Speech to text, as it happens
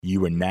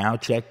You are now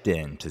checked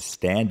in to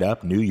Stand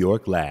Up New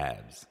York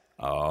Labs.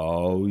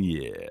 Oh,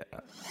 yeah.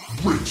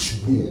 Race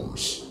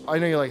Wars. I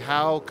know you're like,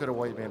 how could a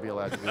white man be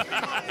allowed to do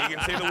that? You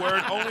can say the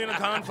word only in the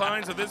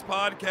confines of this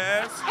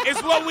podcast.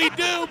 It's what we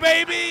do,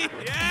 baby!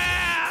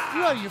 Yeah!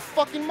 You're out of your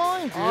fucking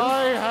mind, dude.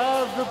 I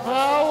have the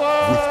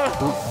power.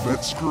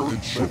 With Kurt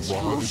Metzger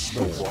and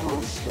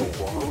Shabana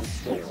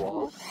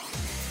Storm.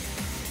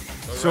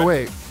 So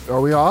wait,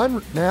 are we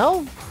on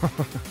now?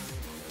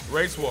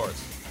 Race Wars.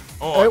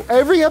 On.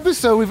 Every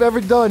episode we've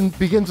ever done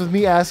begins with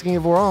me asking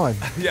if we're on.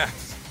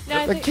 Yes. No,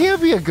 I That think, can't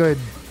be a good.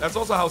 That's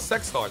also how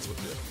sex starts with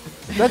you.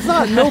 That's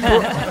not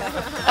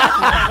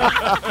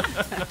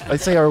I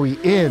say, are we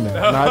in,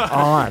 not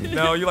on?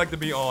 No, you like to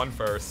be on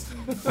first.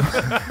 You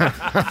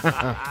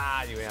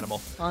animal.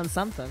 on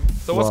something.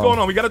 So what's Well. going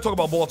on? We got to talk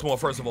about Baltimore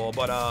first of all,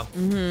 but what's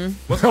going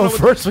So on with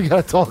first we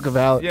gotta talk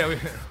about Yeah,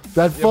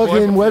 that your boy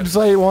fucking from-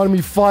 website wanted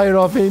me fired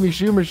off Amy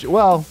Schumer.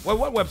 Well,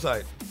 what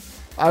website?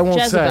 I won't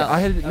say. Jezebel. I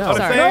had no. Oh,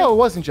 sorry. No, it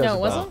wasn't Jezebel. No,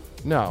 it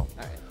wasn't? No.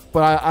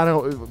 But I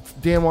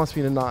don't. Dan wants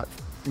me to not.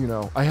 You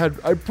know, I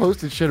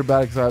posted shit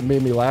about it because it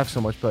made me laugh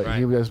so much, but Right.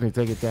 he wants me to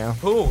take it down.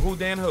 Who?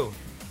 Dan who?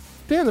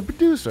 Dan, the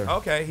producer.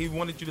 Okay, he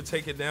wanted you to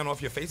take it down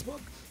off your Facebook?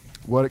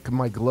 What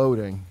my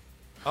gloating?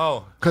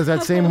 Oh, Because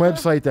that same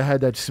website that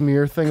had that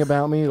smear thing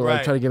about me to like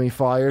Right. try to get me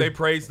fired. they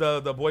praised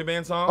the boy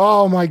band song?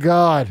 Oh my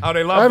god! Oh,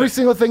 they loved every it.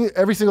 single thing.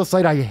 Every single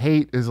site I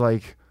hate is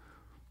like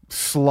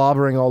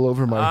slobbering all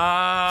over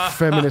my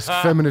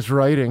feminist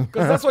writing.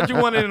 Because that's what you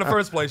wanted in the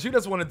first place. You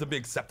just wanted to be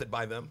accepted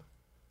by them.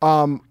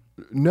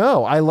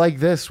 No, I like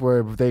this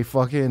where they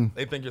fucking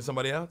They think you're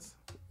somebody else?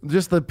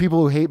 just the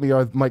people who hate me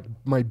are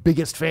my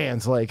biggest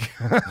fans. Like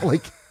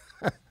like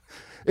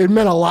it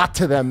meant a lot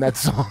to them, that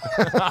song.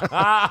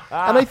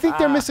 And I think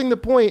they're missing the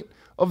point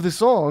of the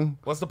song.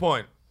 What's the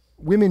point?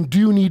 Women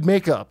do need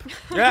makeup.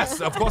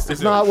 Yes, of course they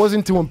do. It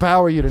wasn't to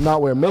empower you to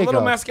not wear A little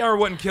makeup. mascara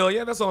wouldn't kill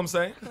you. That's all I'm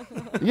saying.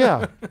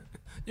 Yeah.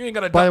 You ain't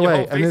got to By dump the your way,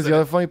 whole and face here's in the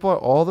it. other funny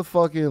part. All the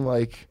fucking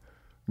like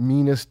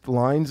meanest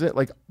lines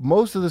like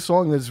most of the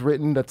song that's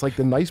written that's like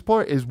the nice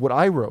part is what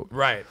I wrote.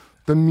 Right.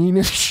 The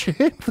meanest shit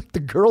like the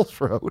girls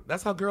wrote.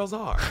 That's how girls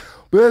are.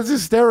 But it's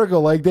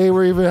hysterical. Like they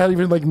had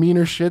even like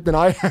meaner shit than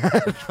I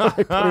had when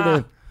I put it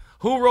in.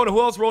 Who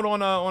else wrote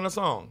on a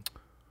song?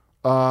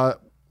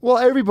 Well,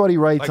 everybody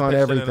writes Like on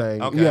pitched it in it.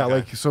 everything. Okay, Yeah, okay.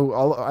 like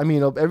so. I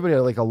mean, everybody had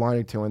like a line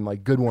or two, and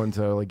like good ones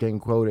are like getting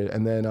quoted.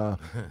 And then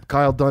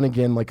Kyle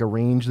Dunnigan like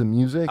arranged the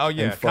music. Oh,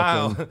 yeah. and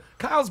fucking-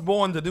 Kyle's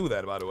born to do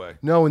that, by the way.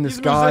 No, and this He's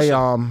a guy,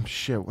 musician.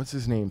 shit, what's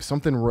his name?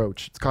 Something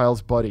Roach. It's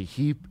Kyle's buddy.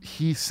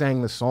 He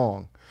sang the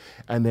song,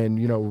 and then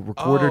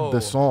recorded Oh,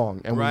 the song,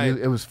 and right.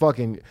 it was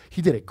fucking.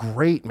 He did it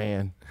great,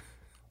 man.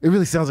 It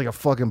really sounds like a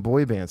fucking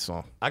boy band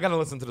song. I got to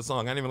listen to the song.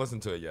 I didn't even listen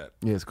to it yet.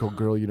 Yeah, it's called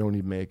 "Girl, You Don't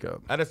Need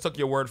Makeup." I just took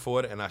your word for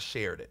it, and I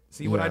shared it.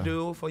 See what I Yeah.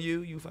 do for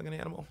you, you fucking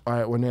animal? All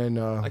right, well then,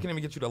 I can't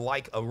even get you to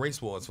like a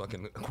Race Wars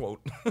fucking quote.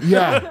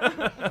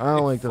 yeah, I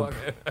don't like the.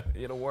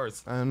 You're the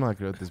worst. I'm not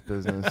good at this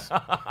business.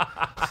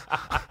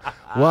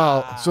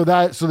 Well, so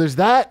there's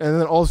that,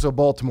 and then also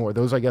Baltimore.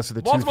 Those, I guess, are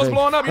the Baltimore's two things.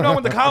 blowing up. You know, I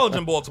went to college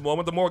in Baltimore. I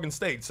went to Morgan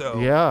State, so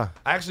Yeah.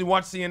 I actually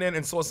watched CNN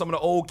and saw some of the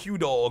old Q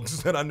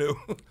dogs that I knew.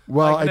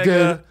 Well, Like, I nigga,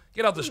 did.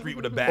 Get out the street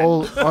with a bat.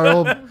 Our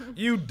old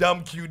You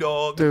dumb Q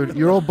dog. dude,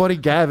 your old buddy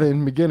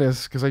Gavin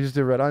McGinnis, because I just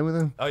did Red Eye with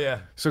him. Oh yeah.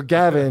 So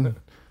Gavin,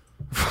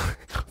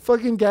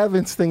 fucking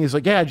Gavin's thing is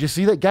like, yeah, did you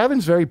see that?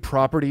 Gavin's very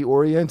property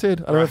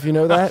oriented. I don't know if you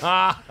know that.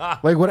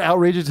 Like what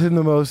outrages him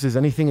the most is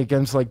anything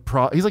against like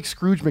he's like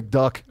Scrooge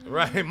McDuck.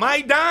 Right.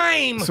 My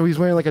dime. So he's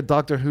wearing like a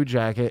Doctor Who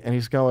jacket and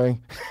he's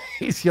going,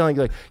 he's yelling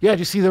like, yeah, did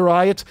you see the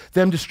riots?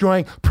 Them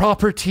destroying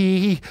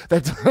property.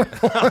 That's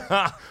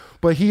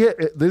but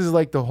this is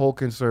like the whole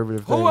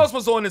conservative thing. Who else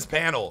was on this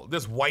panel?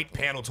 This white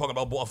panel talking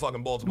about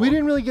fucking Baltimore. We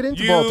didn't really get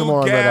into You,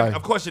 Baltimore on Red Gavin, Eye.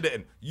 of course you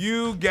didn't.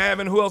 You,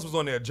 Gavin. Who else was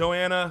on there?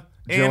 Joanna.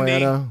 Andy.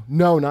 Joanna.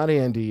 No, not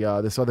Andy.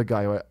 This other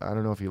guy. I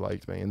don't know if he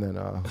liked me. And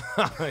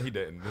then He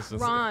didn't. This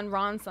is,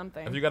 Ron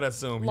something. If you gotta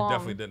assume, he Long.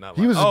 definitely did not.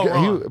 he was, like.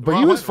 but Ron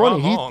he was what?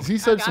 funny. Ron Long. He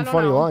said I some don't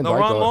funny know. lines. No, I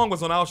Ron thought. Long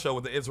was on our show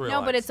with the Israelites.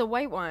 No, but it's a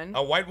white one.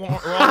 a white Ron Long.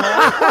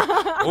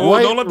 Oh,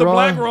 White don't let the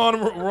Ron- black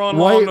Ron White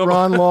Long know.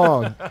 Ron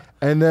Long.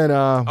 And then,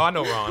 Oh, I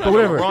know Ron. But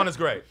whatever. Ron is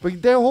great. but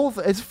their whole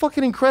it's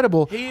fucking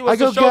incredible. He was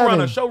the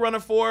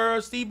showrunner for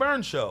Steve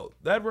Burns' show.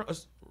 That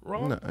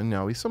Ron?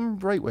 No, he's some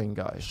right wing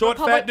guy. Short,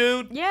 fat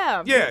dude?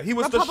 Yeah. Yeah, he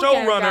was the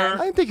Republican showrunner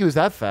I didn't think he was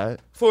that fat.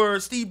 for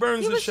Steve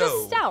Burns' He was show.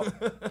 just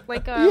stout.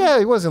 Like Yeah,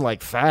 he wasn't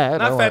like fat.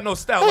 Not I don't fat, like- no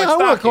stout, Hey, like I don't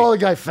want to stocky. call a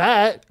guy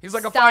fat. He's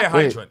like a Stop. fire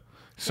Wait. hydrant.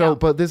 So, Yeah.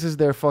 but this is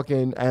their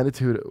fucking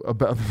attitude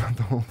about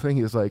the whole thing.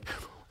 Is like,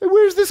 hey,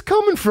 where's this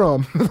coming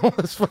from? All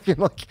this fucking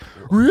like,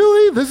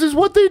 really? This is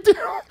what they do?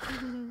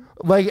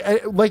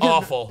 like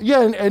Awful.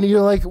 Yeah, and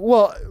you're like,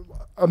 well.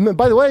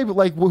 By the way,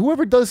 like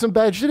whoever does some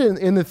bad shit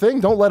in the thing,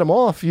 don't let him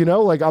off. You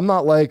know, like I'm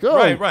not like,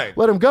 oh, Right.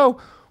 let him go.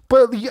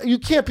 But you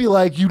can't be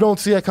like, you don't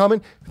see that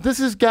coming. This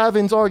is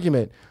Gavin's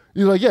argument.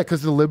 You're like, yeah,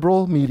 because the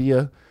liberal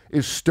media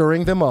is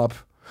stirring them up.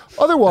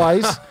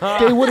 Otherwise,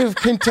 they would have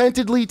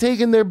contentedly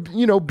taken their,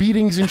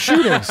 beatings and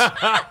shootings.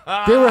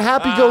 They were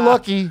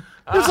happy-go-lucky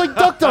It's like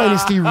Duck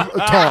Dynasty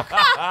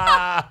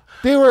talk.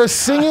 They were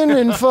singing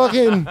and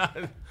fucking.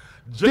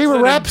 They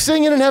were rap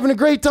singing and having a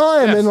great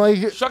time, and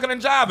like shucking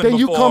and jiving. Then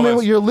you before come in us.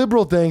 with your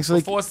liberal things,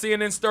 like Before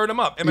CNN stirred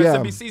them up,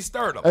 MSNBC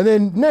stirred them. and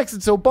then next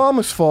it's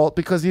Obama's fault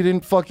because he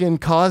didn't fucking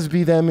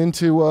Cosby them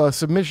into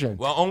submission.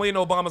 Well, only in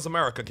Obama's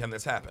America can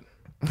this happen.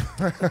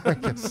 I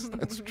guess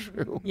that's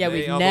true. Yeah,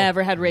 we've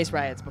never had race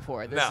riots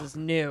before. This is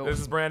new. This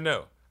is brand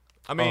new.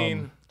 I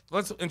mean,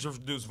 let's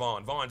introduce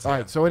Vaughn. Vaughn's All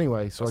here. right. So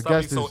anyway, so I Stop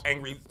guess being so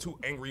angry. Two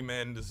angry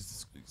men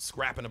just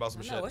scrapping about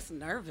some shit. No, it's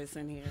nervous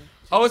in here.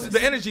 Oh,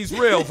 the energy's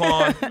real,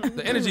 Vaughn.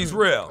 The energy's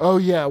real. Oh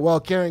yeah. Well,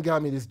 Karen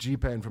got me this G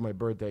Pen for my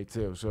birthday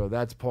too, so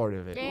that's part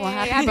of it. Yay, Well,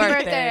 happy happy birthday.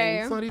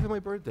 birthday. It's not even my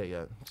birthday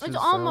yet. It's just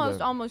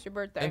almost your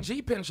birthday. And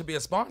G-Pen should be a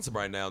sponsor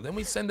right now. Then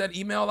we send that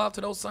email out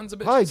to those sons of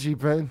bitches. Hi, G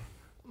Pen.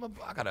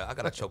 I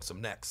gotta choke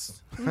some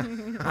necks.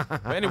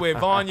 But anyway,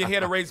 Vaughn, you're here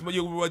to raise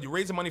you're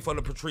raising money for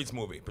the Patrice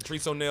movie,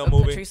 Patrice O'Neal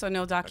movie. Patrice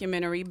O'Neal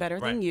documentary, Better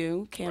Than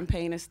You.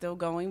 Campaign is still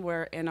going.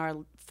 We're in our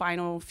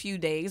final few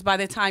days. By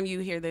the time you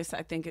hear this,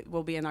 I think it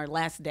will be in our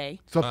last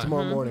day. It's up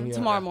tomorrow morning. Yeah.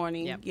 Tomorrow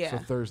morning. Yep. Yeah. So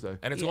Thursday.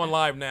 And it's going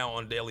live now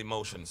on Daily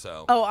Motion.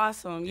 So. Oh,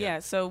 awesome. Yeah.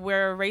 So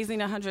we're raising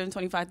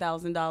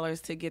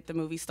 $125,000 to get the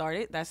movie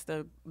started. That's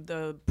the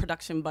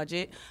production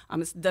budget.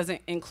 It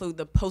doesn't include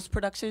the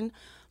post-production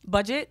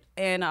budget.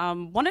 And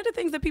one of the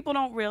things that people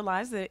don't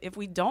realize that if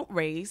we don't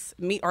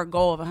meet our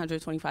goal of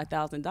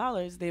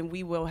 $125,000, then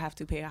we will have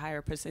to pay a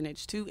higher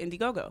percentage to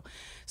Indiegogo.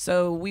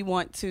 So we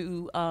want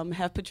to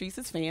have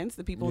Patrice's fans,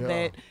 the people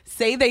that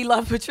say they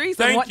love Patrice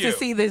and want to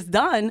see this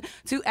done,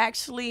 to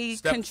actually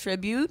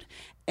contribute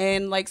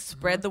and like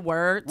spread the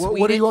word.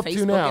 What are you up Facebook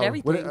to now? and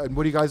everything.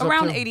 What are you guys up to?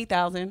 Around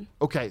 80,000.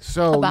 Okay,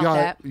 so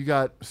About you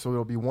got. So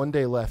it'll be one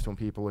day left when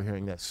people are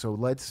hearing this. So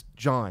let's,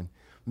 John,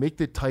 make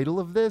the title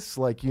of this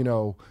like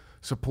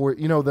support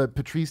the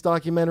Patrice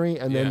documentary,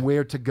 and then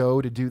where to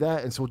go to do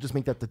that. And so we'll just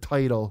make that the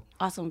title.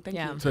 Awesome, thank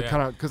you. To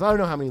kind of, because I don't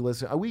know how many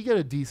listeners. We get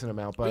a decent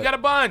amount, but we got a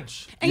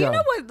bunch. And you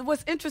know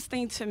what's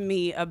interesting to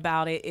me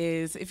about it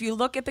is if you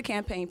look at the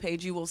campaign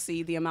page, you will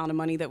see the amount of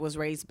money that was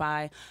raised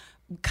by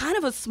kind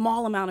of a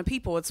small amount of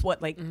people. It's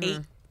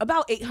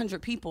about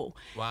 800 people.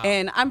 Wow.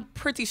 And I'm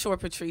pretty sure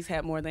Patrice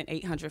had more than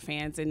 800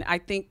 fans. And I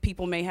think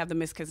people may have the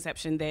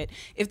misconception that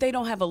if they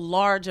don't have a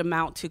large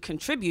amount to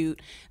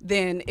contribute,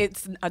 then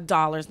it's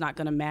 $1 not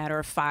going to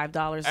matter,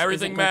 $5.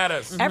 Everything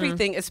matters.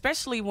 Everything,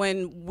 especially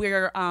when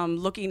we're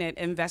looking at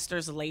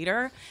investors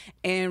later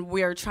and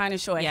we're trying to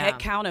show a head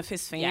count of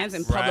his fans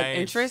and public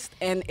interest.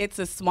 And it's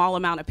a small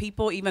amount of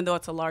people, even though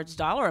it's a large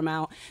dollar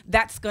amount,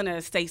 that's going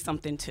to say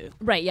something too.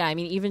 Right, yeah. I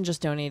mean, even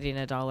just donating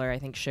 $1, I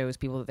think, shows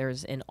people that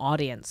there's an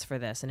audience for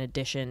this, in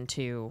addition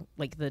to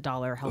like the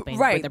dollar helping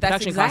with the that's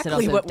production exactly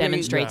cost. It what also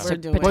demonstrates we're to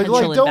doing.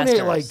 potential like donate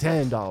investors.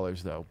 like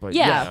 $10 though. But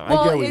Yeah. I get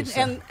what you're Well,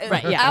 saying.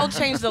 I'll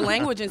change the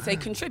language and say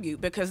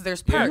contribute, because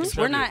there's perks.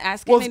 We're not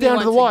asking Well, it's down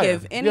anyone to the to wire.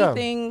 give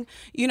anything,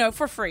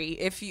 for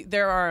free.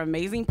 There are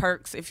amazing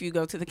perks if you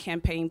go to the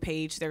campaign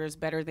page. There's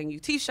Better Than You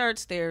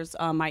T-shirts. There's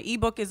my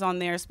ebook is on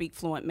there, Speak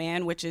Fluent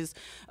Man, which is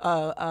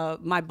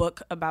my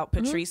book about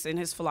Patrice and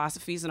his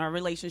philosophies and our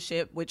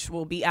relationship, which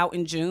will be out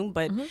in June.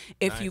 But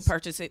if you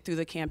purchase it through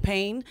the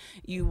campaign,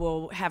 you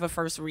will have a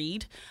first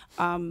read.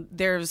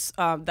 There's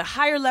the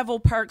higher level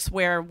perks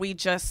where we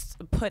just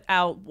put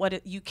out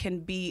what you can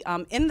be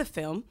in the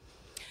film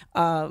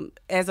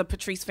as a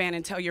Patrice fan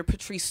and tell your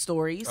Patrice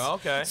stories. Oh,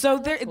 okay. So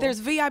there's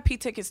VIP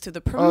tickets to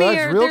the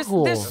premiere. real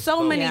cool. There's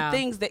so many Yeah.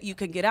 things that you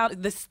can get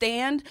out. The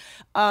Stand,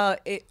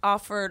 it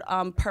offered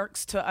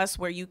perks to us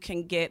where you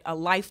can get a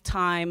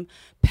lifetime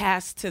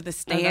pass to the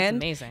Stand.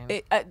 amazing.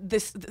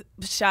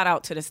 Shout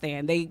out to the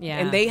Stand.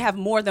 They have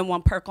more than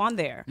one perk on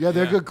there. Yeah,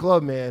 they're a good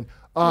club, man.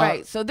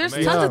 Right. So there's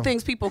tons Yeah. of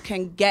things people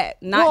can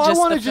get, not Well, I just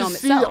want the to film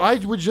just see. itself. I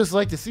would just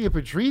like to see a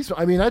Patrice.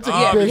 I mean, that's a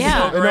Oh, big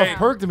yeah. enough Great.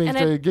 perk to me And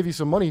to give you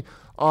some money.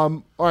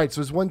 All right,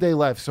 so there's one day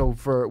left. So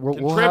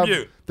we'll have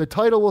Contribute. the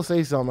title will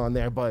say something on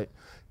there, but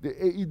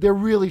there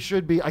really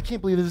should be. I can't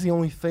believe this is the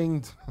only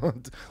thing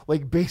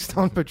like based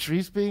on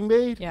Patrice being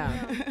made. Yeah.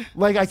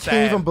 Like I Sad.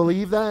 can't even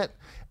believe that.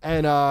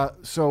 And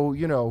so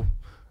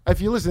if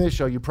you listen to this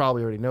show, you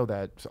probably already know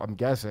that. I'm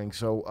guessing.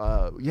 So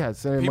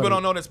People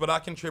don't know this, but I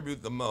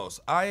contribute the most.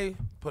 I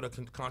put a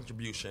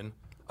contribution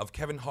of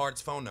Kevin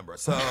Hart's phone number.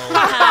 So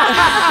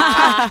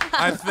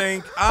I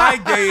think I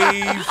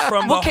gave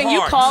from the Can you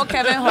heart. call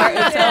Kevin Hart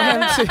and tell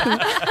him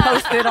to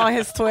post it on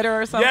his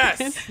Twitter or something?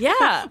 Yes.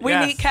 Yeah. We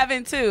Yes. need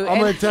Kevin too. I'm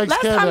gonna And text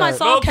last Kevin. time I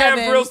saw Lil Kev's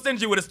Kevin, real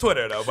stingy with his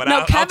Twitter though, but no,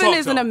 I'll Kevin talk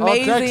is to an him.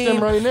 amazing. I'll text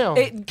him right now.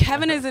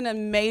 Kevin is an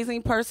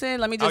amazing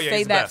person. Let me just yeah, say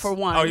he's the that best. for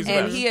one, Oh, he's the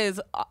and best. he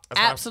has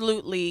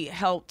absolutely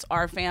helped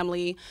our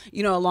family,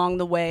 along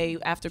the way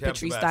after Kev's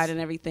the Patrice best. died and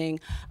everything.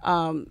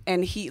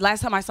 And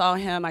last time I saw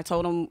him, I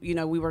told him,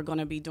 we were going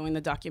to be doing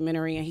the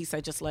documentary, and he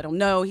said just let him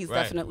know. He's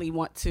definitely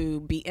want to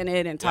be in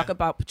it and talk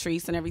about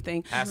Patrice and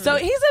everything. So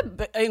he's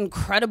an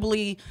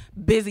incredibly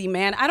busy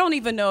man. I don't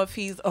even know if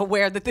he's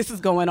aware that this is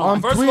going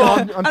on. First of all,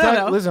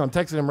 Listen, I'm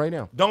texting him right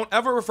now. don't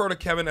ever refer to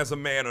Kevin as a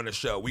man on the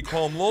show. We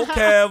call him Lil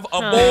Kev,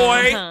 a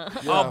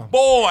boy, a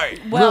boy.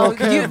 Well, Lil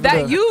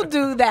Kev, you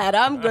do that.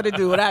 I'm gonna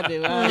do what I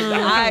do.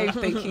 I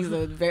think he's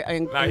a very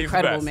Nah, he's the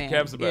incredible best. man.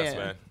 Kev's the best,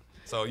 Yeah. man.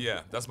 So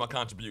yeah, that's my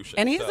contribution.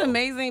 And he's So-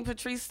 amazing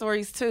Patrice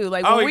stories too.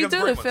 Like Oh, when he we got do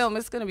great the ones. film,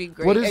 it's gonna be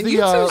great. What is and the? you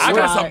too, I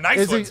got Scott. some nice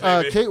is ones, it,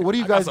 baby. Kate, what are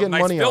you I got guys some getting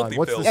nice money on? filthy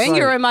What's the films. And site?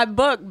 you're in my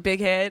book,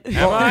 Big Head.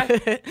 Am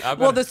I?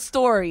 Well, the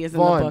story is in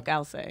Vaughn. the book.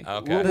 I'll say.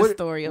 Okay. The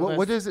story of us.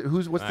 what is it?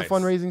 What's Nice. the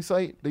fundraising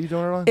site that you're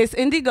doing it on? It's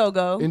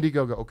Indiegogo.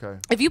 Indiegogo. Okay.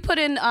 If you put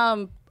in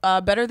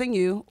Better Than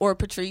You or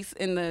Patrice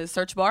in the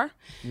search bar,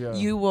 Yeah.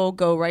 you will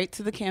go right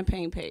to the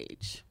campaign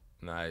page.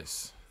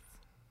 Nice.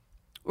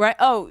 Right?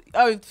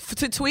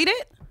 To tweet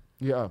it?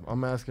 Yeah,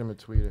 I'm asking him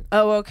to tweet it.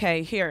 Oh,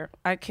 okay. Here,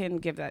 I can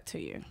give that to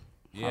you.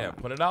 Yeah,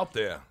 put it out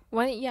there.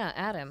 Why? Yeah,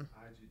 add him.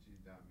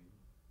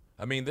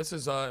 I mean, this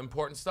is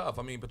important stuff.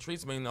 I mean,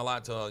 Patrice mean a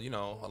lot to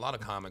a lot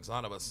of comics, a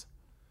lot of us,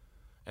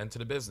 and to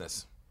the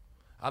business.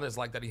 I just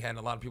like that he had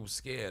a lot of people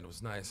scared. It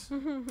was nice.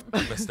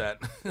 I missed that,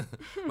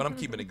 but I'm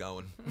keeping it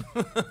going.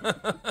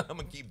 I'm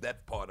gonna keep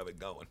that part of it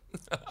going.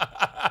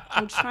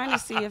 I'm trying to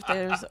see if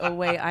there's a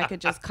way I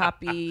could just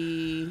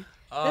copy.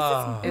 This is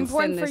and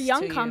important send for this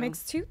young to you.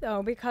 comics too,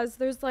 though, because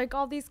there's like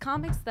all these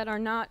comics that are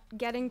not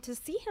getting to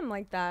see him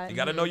like that. You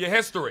got to know your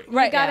history.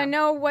 Right. You gotta yeah.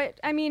 know what.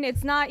 I mean,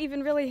 it's not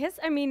even really his.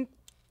 I mean,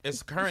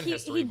 It's current he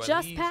history. but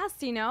just he- passed,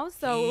 So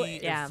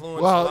he Yeah.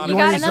 influenced Well, a lot you of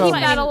wanna gotta so- keep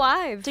that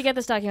alive. To get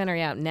this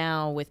documentary out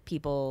now with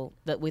people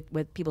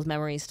with people's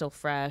memories still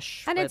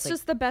fresh, And where it's like-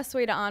 just the best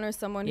way to honor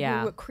someone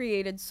Yeah. who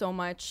created so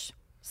much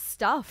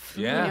stuff.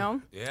 Yeah. You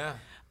know? Yeah.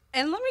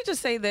 And let me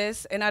just say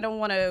this, and I don't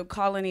want to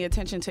call any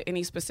attention to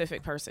any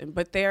specific person,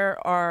 but there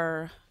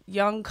are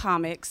young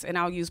comics, and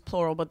I'll use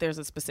plural, but there's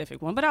a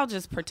specific one, but I'll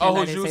just pretend Oh, I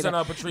who's didn't say using,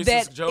 that. Patrice's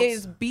that jokes?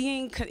 is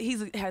being,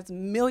 he has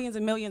millions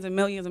and millions and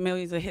millions and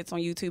millions of hits on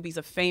YouTube. He's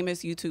a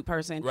famous YouTube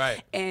person.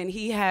 Right. And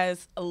he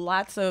has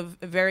lots of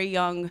very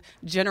young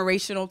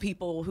generational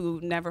people who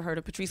never heard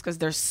of Patrice because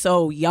they're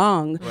so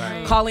young,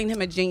 Right. calling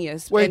him a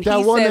genius. Wait, And that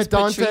he one says that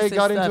Dante Patrice's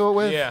got into stuff- it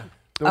with? Yeah.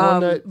 The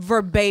one that.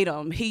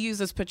 verbatim. He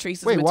uses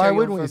Patrice's Wait, material why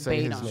wouldn't we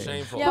say verbatim. his name?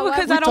 Shameful. Yeah, Well, why-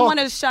 because We I don't talk- want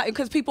to shut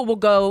because people will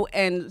go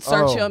and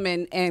search Oh. him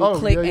and Oh,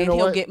 click yeah, you and know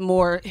he'll what? get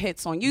more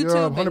hits on YouTube. You're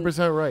and-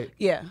 100% right.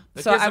 Yeah.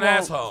 The so kid's I an won't-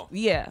 asshole.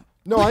 Yeah.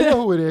 No, I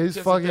know who it is.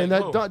 Just Fucking a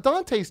that. dick. Who?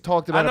 Dante's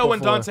talked about I know it when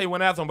before. Dante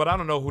went after him, but I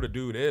don't know who the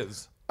dude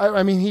is.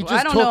 I mean, he Well, I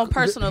just don't took know him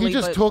personally, he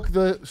just but- took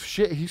the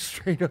shit. He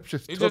straight up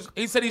just took.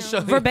 He said he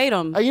showed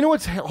Verbatim. You know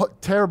what's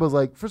terrible?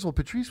 Like, first of all,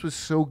 Patrice was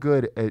so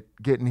good at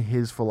getting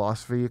his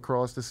philosophy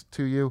across this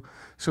to you.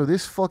 So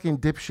this fucking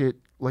dipshit,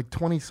 like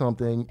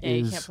 20-something, Yeah,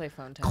 you is can't play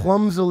phone tag.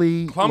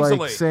 clumsily Clumsily.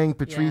 like saying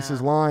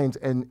Patrice's Yeah. lines,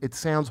 and it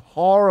sounds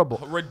horrible.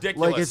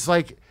 Ridiculous. Like it's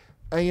like,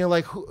 and you're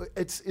like,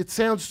 it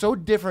sounds so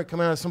different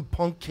coming out of some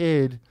punk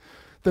kid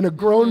than a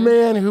grown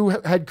man who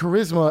had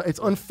charisma. It's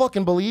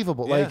unfucking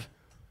believable. Yeah. Like,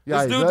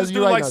 yeah, This dude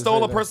you're right like not to stole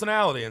say a that.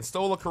 personality and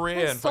stole a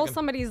career and Stole fucking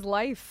somebody's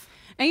life.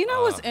 And you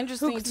know what's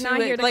interesting Who's too? not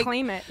here to like,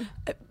 claim it.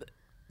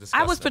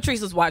 I was disgusting.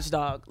 Patrice's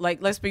watchdog.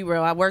 Like, let's be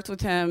real. I worked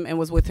with him and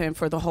was with him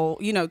for the whole,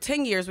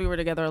 10 years. We were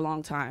together a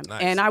long time.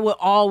 Nice. And I would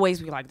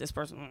always be like, this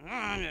person.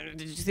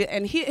 Did you see it?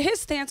 And his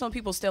stance on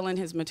people stealing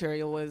his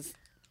material was,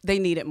 they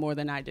need it more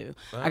than I do.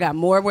 I got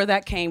more where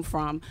that came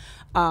from.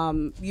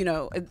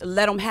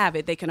 Let them have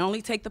it. They can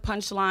only take the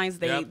punchlines.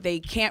 They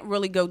can't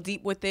really go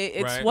deep with it.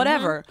 It's Right.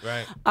 whatever.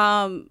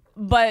 Right.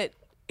 But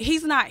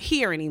he's not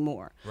here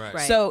anymore. Right.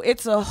 Right. So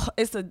it's a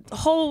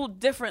whole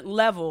different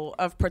level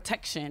of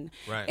protection.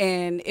 Right.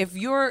 And if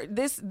you're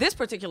this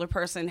particular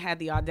person had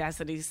the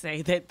audacity to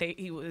say that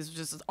he was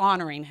just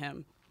honoring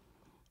him.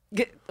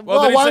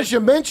 Well, did he why say- don't you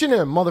mention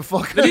him,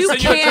 motherfucker? You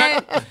So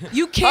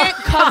you're can't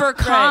cover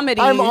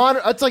comedy. I'm on.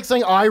 It's like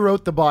saying I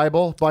wrote the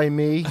Bible by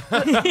me.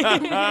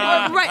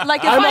 right.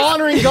 Like if I'm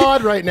honoring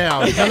God right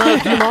now. Do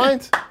you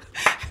mind?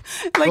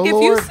 like the if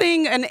Lord. you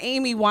sing an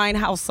Amy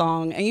Winehouse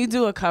song and you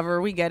do a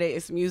cover, we get it.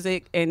 It's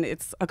music and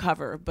it's a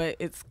cover,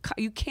 but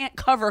you can't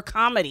cover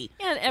comedy.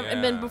 Yeah,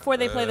 and then before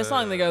they play the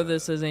song, they go,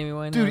 "This is Amy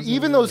Winehouse." Dude,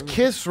 even those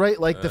Kiss, right?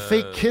 Like the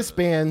fake Kiss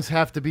bands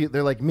have to be.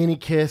 They're like mini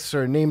Kiss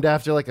or named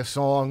after like a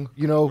song.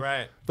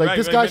 Right. Like Right,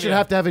 this right, guy right, should yeah.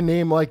 have to have a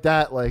name like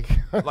that. Like,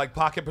 Like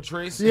Pocket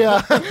Patrice.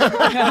 yeah,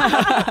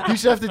 he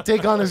should have to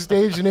take on a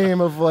stage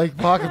name of like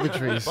Pocket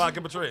Patrice.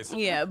 Pocket Patrice.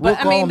 Yeah, We'll but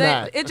I call mean, him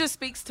that. it just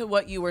speaks to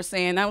what you were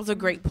saying. That was a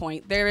great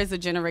point. There is a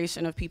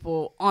generation of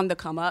people on the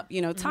come up.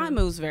 Time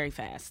moves very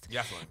fast,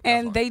 Definitely,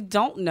 and definitely. they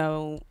don't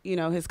know,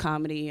 his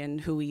comedy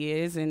and who he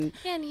is, and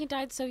yeah, and he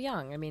died so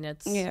young. I mean,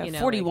 it's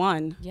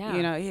 41.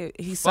 yeah.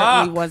 He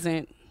certainly Fuck.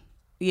 wasn't.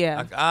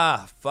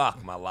 Yeah,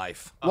 Fuck my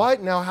life.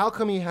 What now? How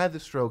come he had the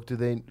stroke? Did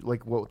they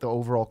like what the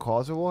overall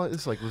cause of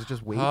was? Like, was it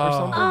just weight or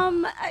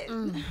something?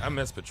 I I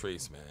miss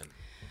Patrice, man.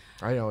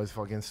 I know his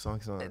fucking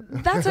sucks on it.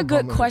 That's a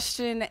good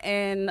question.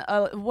 And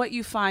what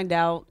you find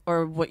out,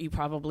 or what you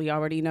probably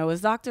already know,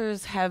 is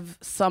doctors have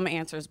some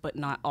answers, but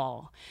not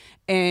all.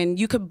 And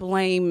you could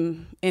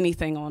blame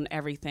anything on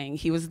everything.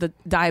 He was the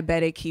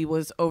diabetic. He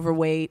was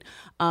overweight.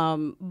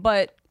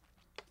 But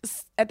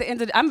at the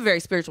end of I'm a very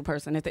spiritual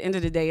person. At the end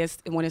of the day,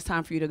 when it's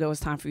time for you to go, it's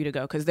time for you to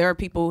go. Because there are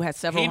people who had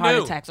several heart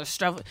attacks or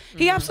struggle.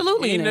 He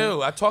absolutely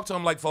knew. I talked to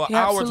him like for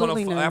hours on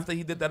the phone after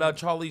he did that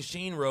Charlie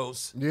Sheen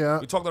roast. Yeah.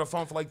 We talked on the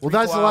phone for like 3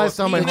 Well, that's the last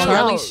time I hung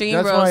out. That's when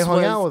I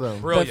hung out with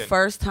him. The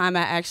first time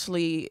I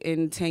actually,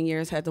 in 10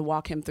 years, had to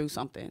walk him through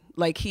something.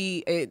 Like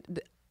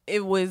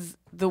it was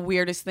the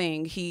weirdest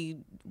thing. He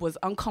was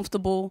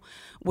uncomfortable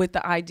with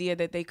the idea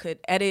that they could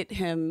edit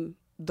him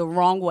the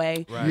wrong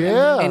way. Right.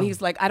 Yeah. And he's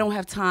like, I don't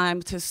have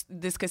time to,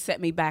 this could set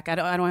me back. I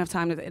don't have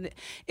time to, and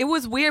it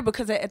was weird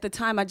because at the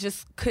time I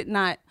just could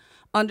not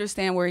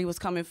understand where he was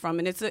coming from.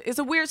 And it's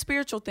a weird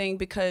spiritual thing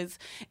because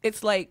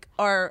it's like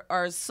our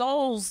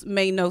souls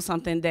may know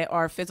something that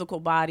our physical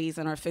bodies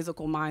and our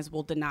physical minds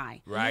will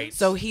deny. Right.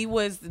 So he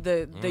was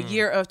the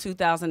year of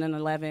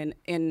 2011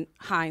 in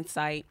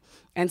hindsight.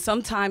 And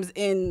sometimes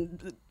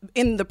in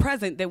the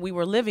present that we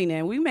were living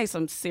in, we made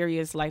some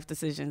serious life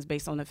decisions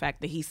based on the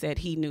fact that he said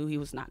he knew he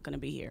was not going to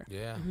be here.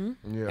 Yeah.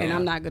 Yeah. And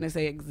I'm not going to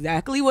say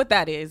exactly what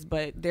that is,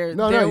 but there you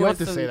was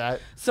have to say that.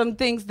 Some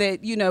things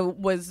that,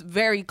 was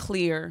very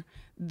clear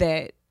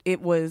that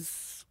it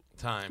was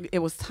time. It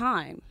was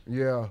time.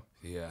 Yeah.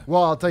 Yeah.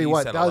 Well, I'll tell you He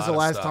what, said that a was the lot of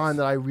last stuff. time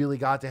that I really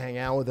got to hang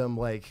out with him.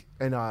 Like,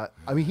 and I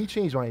mean, he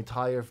changed my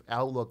entire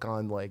outlook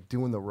on like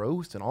doing the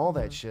roast and all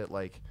that shit.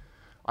 Like,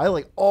 I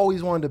like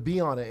always wanted to be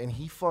on it, and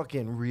he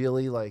fucking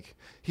really like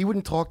he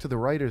wouldn't talk to the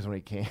writers when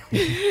he came.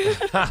 He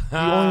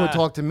only would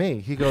talk to me.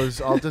 He goes,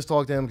 "I'll just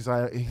talk to him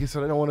because he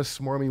said I don't want a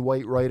smarmy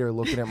white writer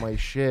looking at my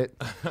shit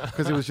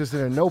because it was just in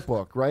a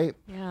notebook, right?"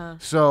 Yeah.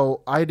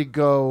 So I had to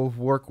go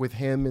work with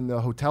him in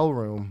the hotel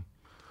room.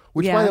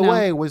 Which, Yeah, by I the know.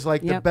 way, was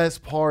like the Yep.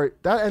 best part.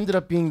 That ended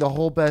up being the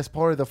whole best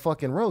part of the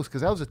fucking roast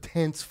because that was a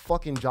tense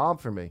fucking job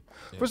for me.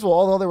 First of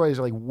all the other writers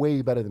are like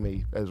way better than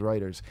me as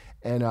writers,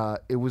 and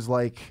it was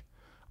like,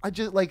 I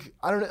just like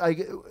I don't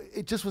know,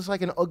 it just was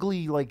like an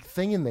ugly like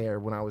thing in there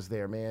when I was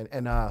there, man.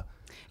 And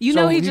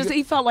so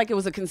he felt like it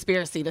was a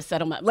conspiracy to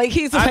set him up. Like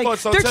he's I like, thought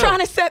so they're too. trying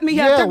to set me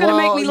yeah, up. They're gonna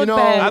well, make me look you know,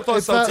 bad. I thought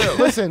it's so not- too.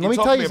 Listen, You let me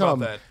talked tell to you me about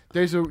something. that.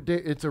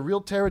 It's a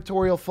real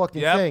territorial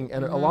fucking Yep. thing,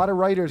 and a lot of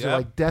writers are Yep.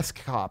 like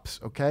desk cops,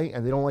 okay,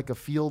 and they don't like a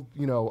field,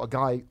 a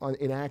guy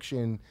in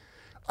action,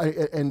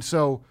 and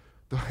so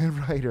the head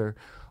writer,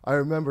 I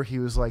remember he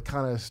was like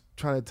kind of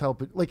trying to tell,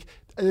 but like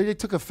they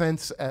took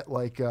offense at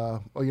like,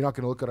 oh, you're not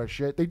going to look at our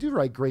shit. They do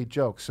write great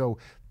jokes, so.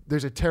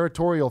 There's a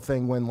territorial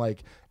thing when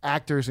like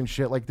actors and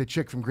shit, like the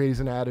chick from Grey's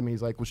Anatomy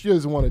is like, well, she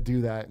doesn't want to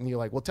do that, and you're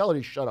like, well, tell her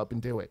to shut up and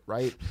do it,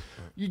 right?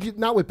 You get,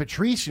 not with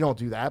Patrice, you don't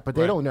do that, but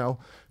they Right. don't know.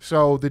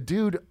 So the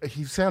dude,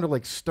 he sounded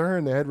like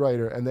stern, the head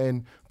writer, and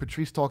then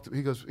Patrice talked.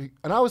 He goes,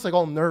 and I was like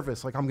all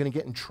nervous, like I'm gonna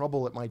get in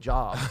trouble at my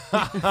job from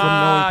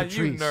knowing Patrice.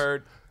 You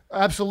nerd.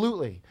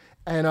 Absolutely.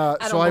 And so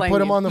don't I blame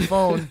put him you. on the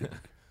phone.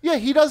 Yeah,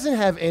 he doesn't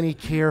have any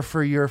care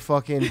for your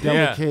fucking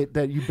delicate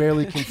that you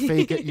barely can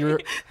fake it. You're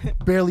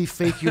barely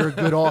fake you're a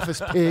good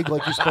office pig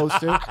like you're supposed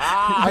to.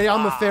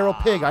 I'm a feral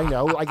pig. I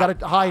know. I got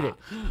to hide it.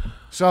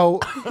 So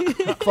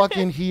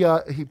fucking he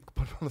put him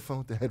on the phone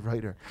with the head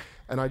writer.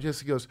 And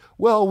he goes,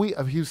 well,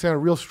 he sounded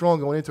real strong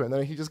going into it. And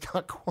then he just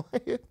got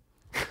quiet.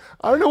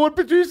 I don't know what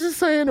Patrice is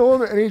saying to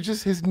him. And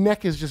his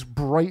neck is just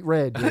bright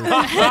red, dude.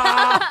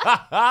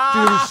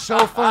 Dude, it's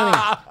so funny.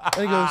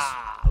 And he goes,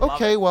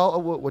 okay,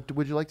 well, what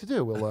would you like to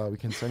do? Well, we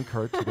can send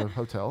Kurt to the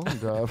hotel.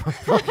 And,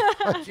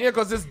 Yeah,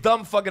 because this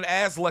dumb fucking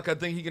ass I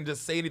think he can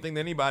just say anything to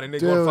anybody and they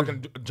Dude. go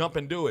fucking jump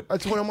and do it.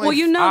 that's one of my.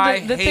 Well, I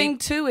the hate thing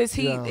too is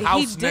he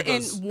house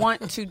didn't niggas.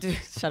 want to do.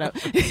 Shut up.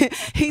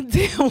 He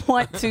didn't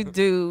want to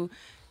do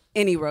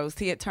any roast.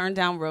 He had turned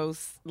down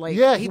roast. Like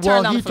Yeah, he well,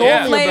 turned down he the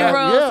told me Flay about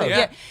it, roast. yeah.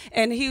 And,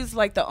 and he was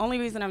like, the only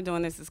reason I'm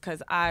doing this is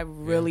because I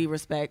really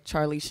respect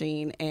Charlie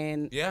Sheen,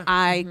 and Yeah.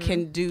 I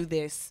can do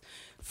this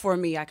for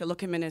me. I could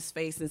look him in his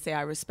face and say,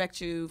 I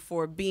respect you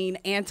for being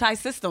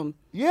anti-system.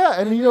 Yeah,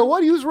 and you know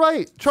what? He was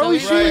right. Charlie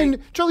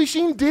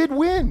Sheen did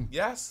win.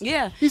 Yes.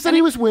 Yeah. He said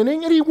he was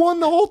winning, and he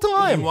won the whole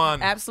time. He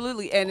won.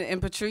 Absolutely.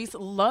 And Patrice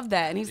loved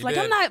that. And he's He like,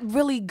 did. I'm not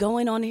really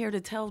going on here to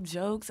tell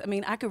jokes. I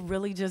mean, I could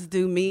really just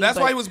do me. That's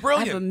but why he was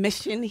brilliant. I have a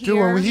mission Dude,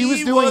 here. when he was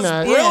He doing was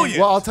that, brilliant.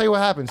 well, I'll tell you what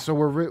happened. So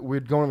we're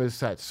going to his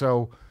set.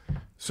 So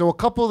a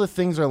couple of the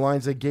things are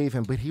lines they gave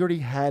him, but he already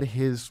had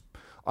his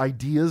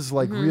ideas,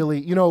 like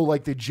really,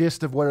 like the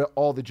gist of what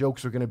all the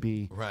jokes are going to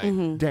be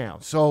Right.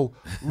 down. So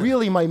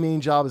really, my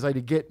main job is I had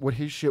to get what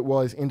his shit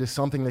was into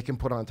something they can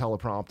put on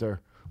teleprompter,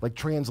 like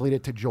translate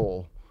it to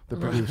Joel, the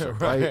producer,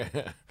 right?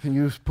 Can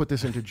you put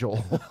this into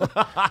Joel?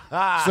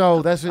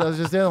 So I was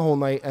just there the whole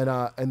night,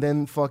 and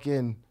then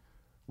fucking.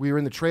 We were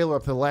in the trailer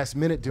up to the last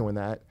minute doing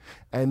that,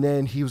 and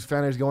then he found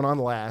out he was going on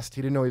last.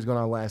 He didn't know he was going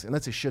on last, and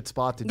that's a shit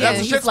spot to do. Yeah,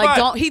 That's a he's shit like,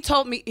 spot. he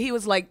told me, he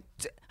was like,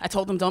 I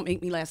told them, don't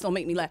make me last. Don't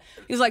make me last.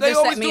 He was like, They they're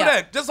always setting do me up.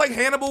 that. Just like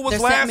Hannibal was They're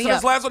last setting in me his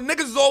up. last one.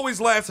 Niggas is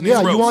always last in these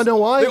Yeah, you roasts. want to know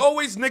why? They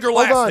always nigger Hold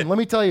lasted. on, let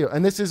me tell you.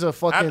 And this is a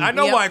fucking. I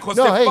know Yep. why, because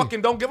No, they hey,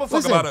 fucking don't give a fuck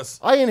listen, about us.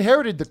 I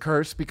inherited the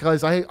curse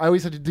because I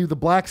always had to do the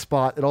black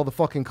spot at all the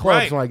fucking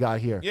clubs Right. when I got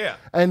here. Yeah.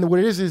 And what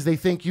it is they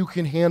think you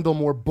can handle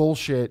more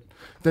bullshit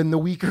than the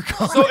weaker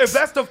comics. So if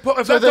that's the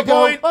So they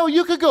go, point, oh,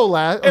 you could go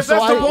last. if so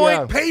that's the I- point,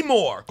 yeah. pay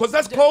more, because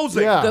that's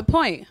closing. Yeah. Good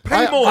point.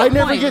 Pay more. I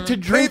never Point. get to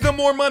Pay drink. them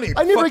more money.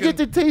 I never Fucking- get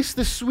to taste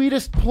the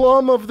sweetest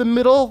plum of the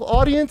middle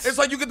audience. It's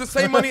like you get the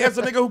same money as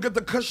the nigga who get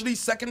the cushiony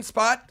second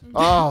spot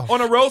Oh.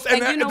 on a roast,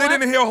 and, And you know they what?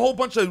 didn't hear a whole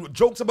bunch of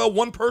jokes about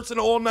one person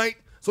all night.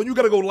 So you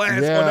got to go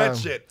last Yeah. on that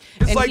shit.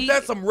 It's And like he-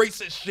 that's some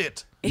racist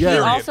shit. Yeah. He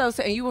Period. also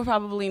said, and you will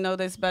probably know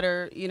this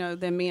better,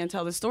 than me and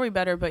tell the story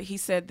better. But he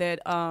said that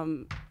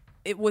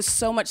it was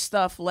so much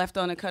stuff left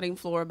on the cutting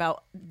floor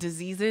about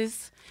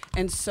diseases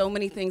and so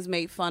many things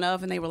made fun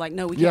of, and they were like,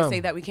 no, we can't Yeah. say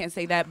that, we can't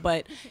say that.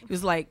 But he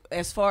was like,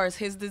 as far as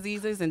his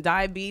diseases and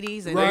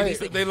diabetes and Right.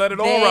 obesity, They let it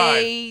all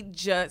they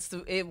just,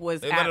 it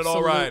was They let it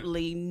all ride.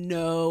 absolutely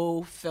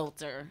no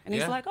filter. And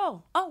he's Yeah. like,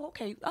 oh,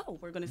 okay,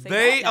 we're gonna say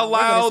They that. now. We're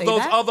gonna allow say those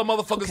that. other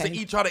motherfuckers Okay.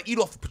 to try to eat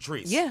off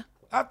Patrice. Yeah.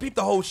 I peeped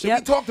the whole shit. Yep.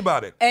 We talked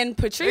about it. And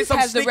They Patrice some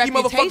has the sneaky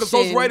motherfuckers. Those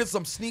reputation. writers,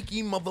 some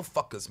sneaky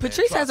motherfuckers, man.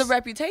 Patrice has a Trust.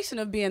 reputation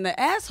of being the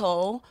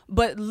asshole,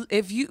 but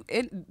if you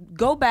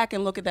go back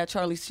and look at that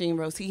Charlie Sheen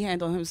roast, he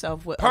handled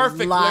himself with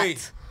Perfectly. a lot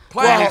Class. of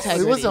Well,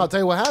 integrity. listen, I'll tell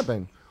you what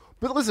happened.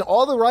 But listen,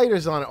 all the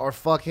writers on it are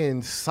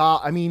fucking.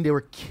 I mean, they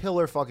were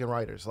killer fucking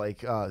writers.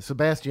 Like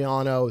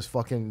Sebastiano is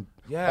fucking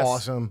Yes.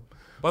 awesome.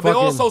 But they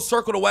Fucking- also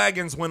circle the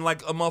wagons when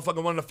like a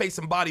motherfucker, one of the face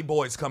and body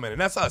boys come in, and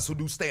that's us who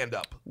do stand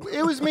up.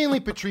 It was mainly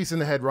Patrice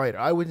and the head writer.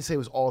 I wouldn't say it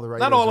was all the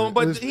writers. Not all of them, It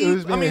but was- he, it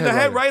was I mainly mean, the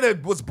head writer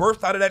was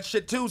birthed out of that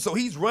shit too, so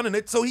he's running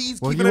it, so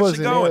he's Well, keeping he that shit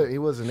wasn't going. there. He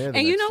wasn't there. the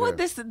And you next know what? year.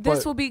 This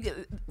But- will be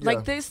like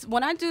yeah. this.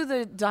 When I do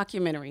the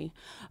documentary,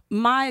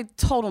 my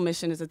total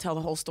mission is to tell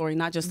the whole story,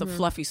 not just a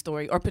fluffy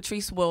story. Or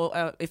Patrice will,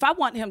 if I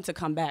want him to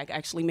come back,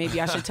 actually,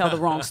 maybe I should tell the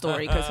wrong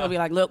story because he'll be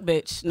like, "Look,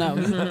 bitch, no,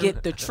 you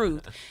get the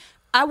truth."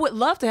 I would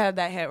love to have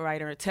that head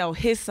writer tell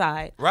his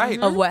side Right.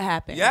 of what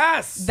happened.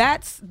 Yes.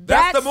 That's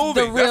the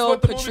movie. That's real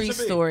what the movie Patrice should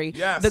be. story.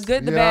 Yes. The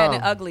good, the bad,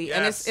 and Yeah. ugly.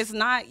 And Yes. it's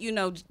not,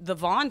 the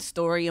Vaughn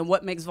story and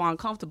what makes Vaughn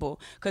comfortable.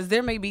 Because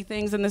there may be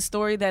things in the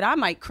story that I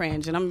might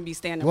cringe and I'm going to be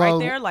standing Well-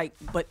 right there like,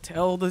 but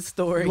tell the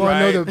story. You want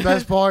to know Right. the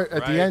best part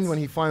at Right. the end when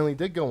he finally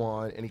did go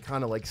on and he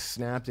kind of like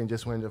snapped and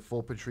just went into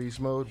full Patrice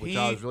mode, which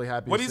I was really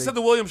happy When to he see. said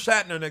the William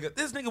Shatner nigga,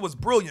 this nigga was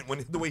brilliant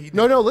when the way he did.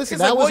 No, listen, He's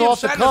that like, was William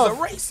off the Shatner's cuff.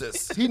 a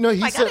racist.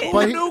 He said, didn't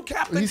but know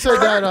Captain he said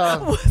Kirk.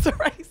 that was a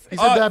racist. he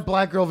said that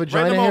black girl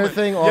vagina hair moment.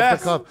 thing off Yes.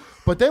 the cuff.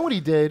 But then what he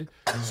did,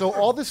 so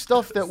all the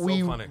stuff that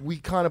funny. we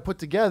kind of put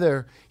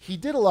together, he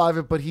did a lot of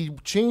it, but he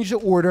changed the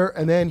order,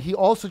 and then he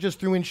also just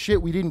threw in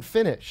shit we didn't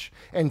finish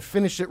and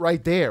finished it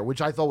right there,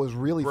 which I thought was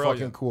really Brilliant.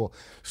 fucking cool.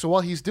 So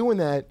while he's doing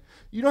that,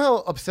 you know how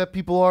upset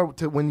people are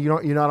when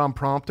you're not on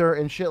prompter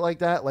and shit like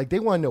that. Like they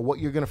want to know what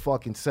you're gonna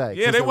fucking say.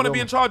 Yeah, 'Cause they they're want to be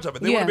real- in charge of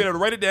it. They want Yeah. to be able to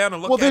write it down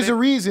and look Well, at there's it. a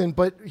reason,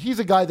 but he's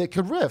a guy that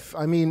could riff.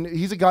 I mean,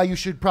 he's a guy you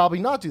should probably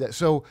not do that.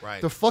 So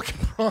Right. the fucking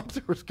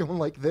prompter was going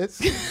like this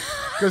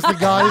because the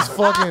guy is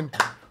fucking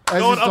as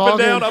Going he's up and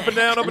talking- down, up and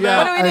down, up and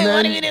Yeah, down.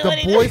 and then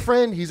the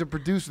boyfriend, he's a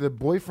producer. The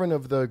boyfriend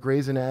of the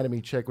Grey's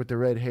Anatomy chick with the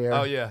red hair.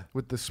 Oh, yeah.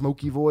 with the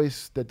smoky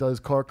voice that does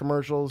car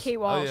commercials. Kate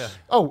Walsh. yeah.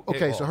 Oh, Kate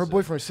okay. So her Walsh, yeah.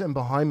 boyfriend's sitting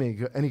behind me,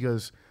 and he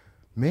goes,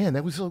 "Man,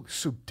 that was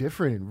so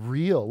different and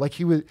real. Like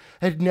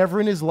had never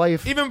in his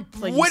life, Even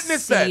Like you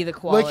witness see that. the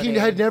quality. like he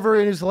had never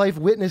in his life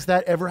witnessed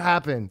that ever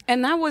happen."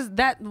 And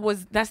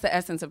that's the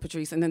essence of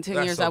Patrice. And in 10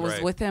 That's years so I was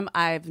great. with him,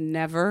 I've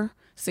never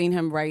seen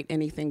him write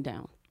anything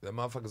down. That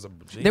motherfucker's a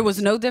genius. There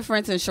was no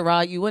difference in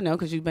Sherrod, you would know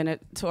because you've been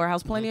to our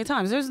house plenty of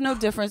times. There's no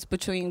difference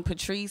between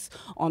Patrice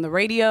on the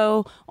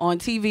radio, on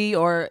TV,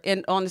 or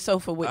on the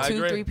sofa with I 2,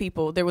 agree. 3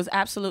 people. There was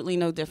absolutely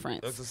no difference.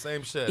 It's the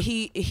same shit.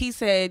 He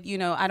said,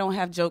 I don't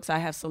have jokes, I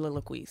have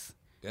soliloquies.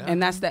 Yeah.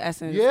 And that's the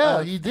essence Yeah,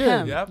 of he did.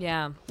 him. Yep.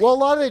 Yeah. Well, a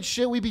lot of that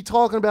shit we be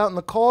talking about in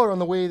the car on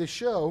the way to the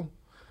show,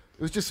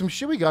 it was just some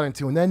shit we got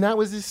into, and then that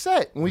was his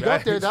set. When we got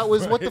Right, there, that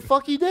was what the right.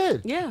 fuck he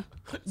did. Yeah.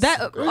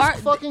 That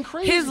was fucking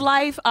crazy. His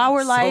life,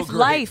 our life, great.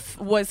 life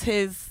was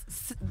his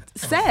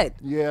set.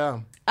 Yeah.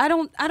 I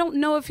don't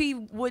know if he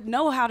would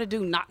know how to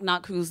do knock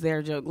knock who's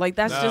there joke. Like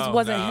that just No,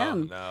 wasn't no,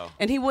 him. no.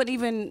 And he wouldn't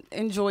even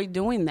enjoy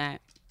doing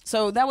that.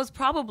 So that was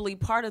probably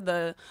part of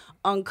the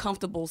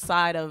uncomfortable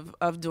side of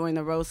doing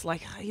the roast.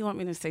 Like, you want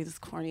me to say this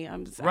corny? I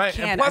Right,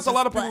 can't. and plus I a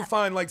lot of just- people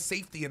find like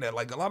safety in that.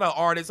 Like a lot of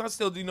artists, I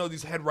still do know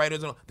these head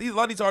writers. And a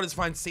lot of these artists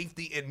find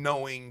safety in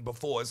knowing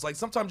before. It's like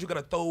sometimes you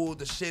gotta throw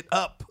the shit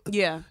up,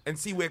 Yeah. and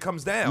see where it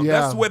comes down.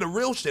 Yeah. That's where the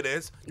real shit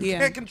is. You Yeah.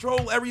 can't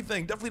control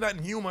everything. Definitely not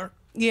in humor.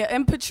 Yeah,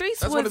 and Patrice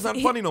That's when it's not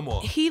funny no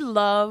more. He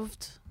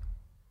loved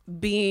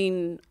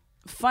being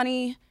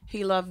funny.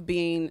 He loved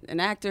being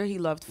an actor. He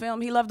loved film.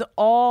 He loved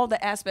all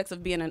the aspects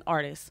of being an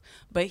artist,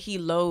 but he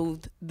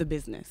loathed the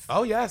business.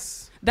 Oh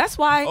yes. That's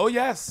why. Oh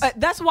yes.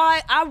 That's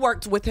why I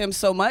worked with him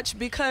so much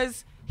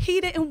because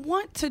he didn't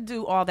want to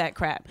do all that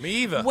crap.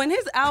 Me either. When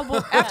his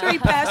album, after he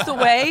passed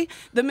away,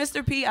 the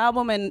Mr. P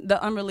album and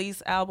the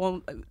unreleased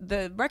album,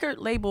 the record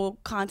label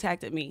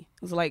contacted me.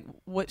 It was like,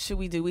 what should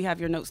we do? We have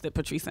your notes that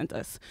Patrice sent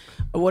us.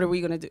 What are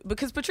we going to do?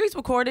 Because Patrice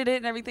recorded it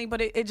and everything,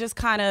 but it just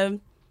kind of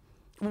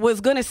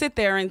was going to sit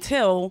there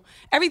until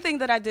everything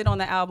that I did on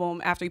the album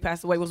after he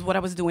passed away was what I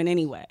was doing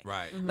anyway.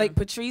 Right. Like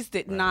Patrice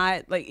did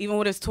not, like even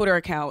with his Twitter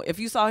account, if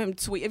you saw him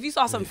tweet, if you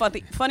saw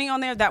something funny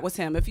on there, that was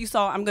him. If you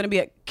saw I'm going to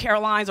be at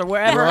Caroline's or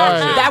wherever,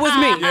 that was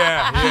me.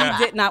 Yeah.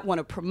 He did not want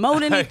to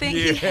promote anything.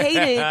 He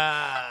hated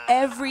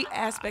every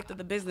aspect of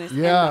the business.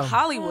 Yeah. And the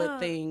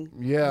Hollywood thing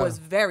was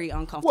very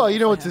uncomfortable. Well, you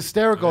know for what's him.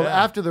 hysterical?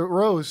 After the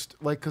roast,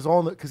 like,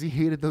 because he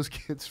hated those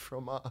kids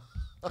from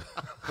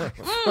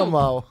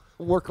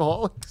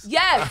Workaholics.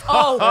 Yes.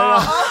 Oh.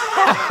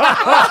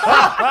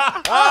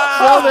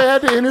 So they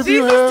had to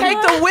interview Jesus, him.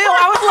 take the wheel.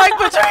 I was like,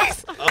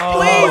 Patrice,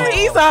 please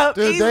ease up.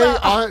 Dude, ease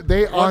up.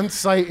 they on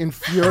site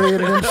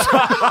infuriated him. Let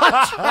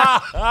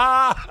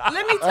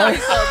me tell you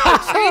something.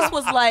 Patrice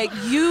was like,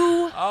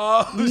 you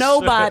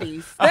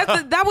nobodies.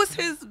 That was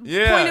his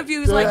point of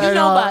view. He's like, you And,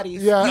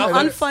 nobodies. yeah, You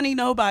and- unfunny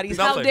nobodies.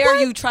 How Nothing. dare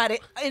you try to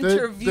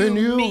interview the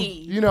new,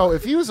 me? You know,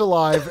 if he was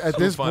alive at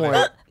this funny.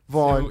 point,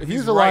 Vaughn, if he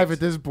He's was alive right. at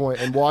this point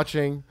and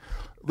watching,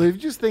 if you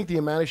just think the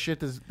amount of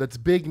shit that's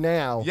big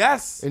now,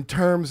 Yes. in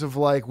terms of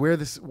like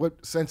what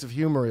sense of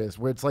humor is,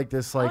 where it's like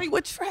this, Or like he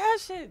would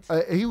trash it.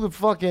 he would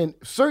fucking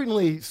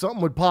certainly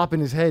something would pop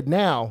in his head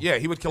now. Yeah,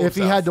 he would kill if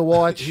himself. he had to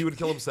watch. He would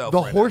kill himself. The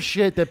right horse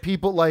shit that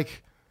people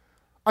like.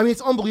 I mean,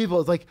 it's unbelievable.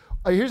 It's like,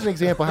 here's an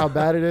example how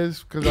bad it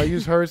is, because I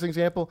use her as an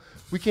example.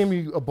 We came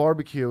to a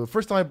barbecue.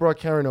 First time I brought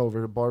Karen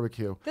over to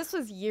barbecue. This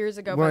was years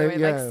ago, by the Right,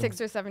 way, yeah. like 6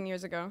 or 7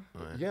 years ago.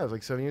 Yeah, it was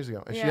like 7 years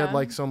ago. And she Yeah. had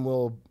like some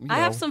little, I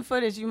have some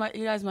footage. You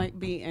guys might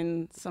be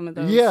in some of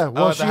those. Yeah,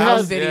 well, at she the had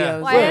house? videos. Yeah.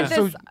 Well, I Yeah, had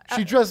so this,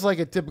 she dressed like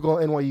a typical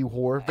NYU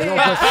whore. They all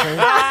dress the same.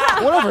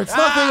 Whatever, it's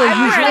nothing I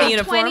unusual. was like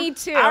uniform.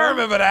 22. I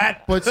remember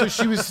that. But so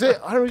she was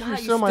sitting, I don't know if you God, were you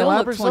sitting on my still lap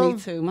look or something.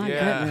 22. My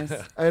Yeah.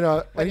 goodness. And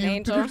an he,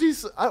 angel.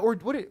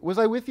 was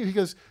I with you? He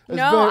goes, "It's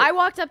No, very-" I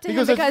walked up to he him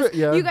goes, "It's because very-"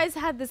 yeah. you guys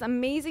had this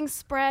amazing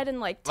spread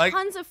and like Like,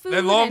 tons of food.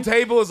 the long and-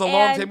 table is a long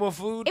and table of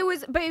food? It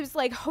was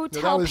like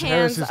hotel was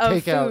pans Harris's of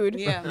takeout. food.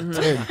 Yeah.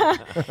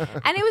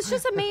 And it was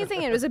just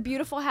amazing. It was a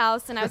beautiful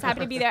house, and I was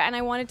happy to be there. And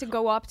I wanted to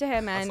go up to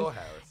him saw Harris.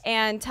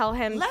 and tell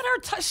him. Let her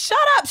shut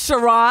up,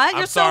 Sharon.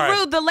 You're so sorry.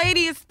 rude. The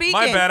lady is speaking.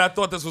 My bad. I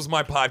thought this was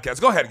my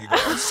podcast. Go ahead. You go.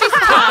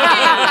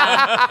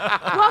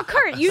 Well,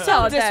 Kurt, you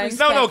tell it then.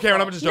 No,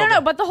 Karen. I'm just joking.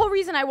 No, but the whole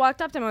reason I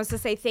walked up to him was to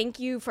say thank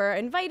you for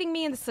inviting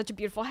me, and this is such a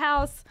beautiful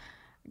house.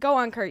 Go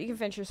on, Kurt. You can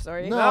finish your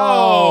story. No.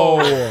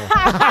 No,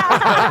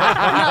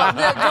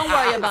 don't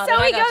worry about it. So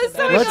I he got you, goes.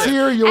 babe. Let's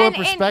hear your and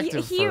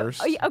perspective he-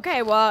 first.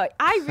 Okay, well,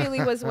 I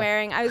really was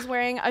wearing. I was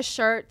wearing a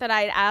shirt that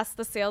I'd asked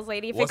the sales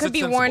lady if Was it could it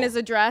be worn sensible? as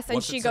a dress, and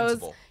Was she it goes,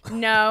 sensible?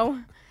 "No."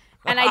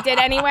 And I did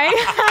anyway.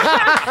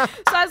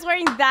 So I was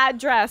wearing that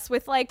dress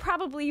with like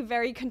probably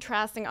very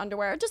contrasting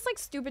underwear, just like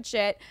stupid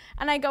shit.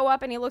 And I go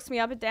up and he looks me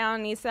up and down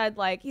and he said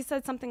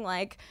something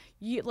like,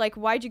 "You like,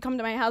 why'd you come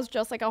to my house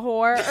just like a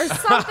whore?" or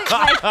something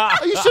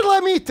like. You should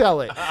let me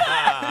tell it.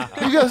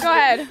 He goes, Go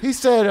ahead. He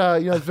said,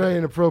 it's very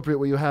inappropriate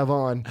what you have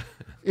on.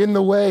 In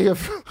the way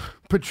of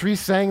Patrice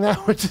saying that,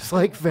 which is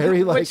like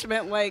very like Which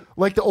meant like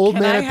the old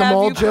Can man I at the have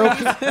mall you, joke.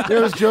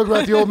 There was a joke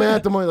about the old man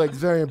at the mall, like, it's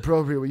very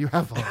inappropriate what you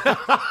have on.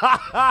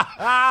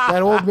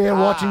 That old man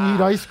watching you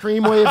eat ice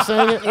cream way of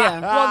saying it. yeah.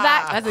 Well,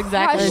 That's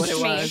exactly crushed what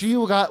it me. was. She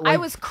got like, I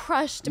was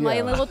crushed, my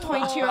Yeah. little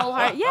 22-year-old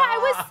heart. Yeah, I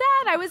was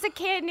sad. I was a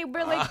kid, and it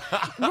were like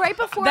right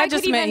before I That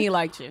just could meant even, he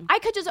liked you. I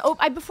could just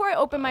before I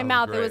opened my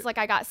mouth, it great. was like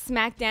I got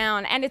smacked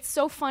down, and it's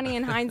so funny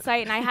in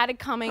hindsight. And I had it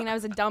coming, and I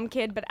was a dumb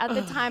kid, but at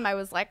the time, I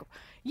was like,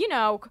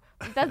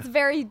 that's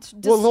very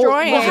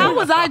destroying. well, How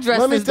was I dressed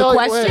Let me is the tell you-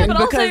 question. wait. Yeah, but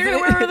also because you're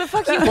gonna wear whatever the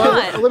fuck you Well,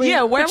 want. let me-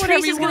 yeah, wear whatever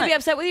Patrice you is gonna want. be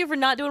upset with you for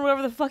not doing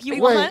whatever the fuck you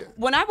Wait. want.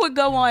 When I would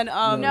go on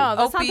No,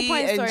 that's not the Opie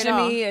point of the and story at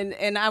all. Jimmy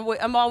and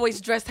I'm always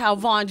dressed how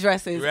Vaughn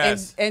dresses.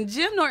 Yes. And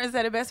Jim Norton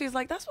said it best. He's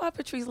like, that's why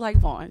Patrice like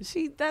Vaughn.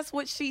 That's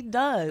what she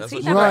does. That's He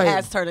what never Right.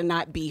 asked her to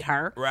not be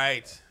her.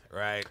 Right.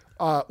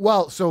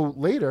 so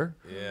later,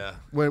 Yeah.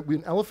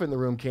 when Elephant in the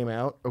Room came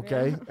out,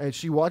 okay, and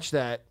she watched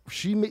that,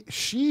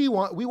 we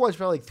watched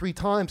it like 3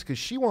 times because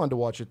she wanted to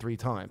watch it 3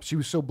 times. She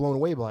was so blown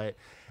away by it.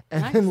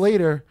 And then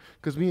later,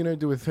 because me and her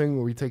do a thing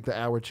where we take the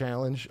hour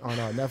challenge on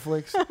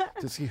Netflix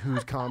to see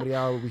whose comedy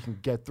hour we can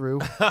get through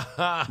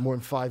more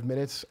than 5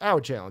 minutes. Hour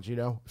challenge,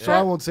 So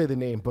I won't say the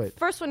name, but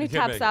First one who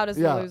can't taps make out it. is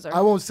yeah, the loser. I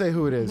won't say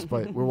who it is,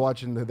 but we're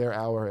watching their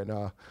hour,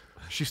 and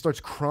she starts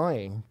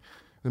crying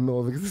in the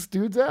middle of this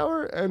dude's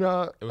hour, and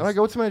I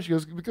go to my, she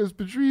goes, because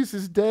Patrice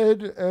is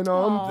dead, and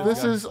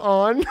this is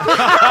on.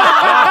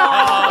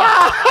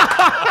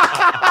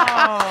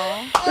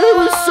 It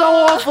was so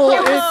awful.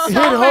 It was hit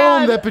so home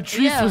bad. that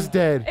Patrice was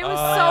dead. It was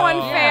so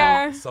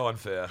unfair. So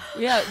unfair.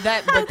 Yeah,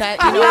 that I makes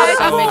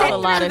a sit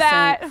lot through of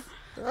that. sense.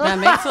 That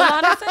makes a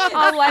lot of sense.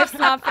 Oh, life's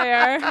not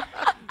fair.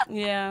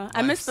 Yeah,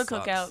 I miss the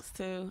sucks. cookouts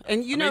too.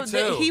 And you Me know,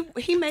 too.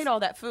 he made all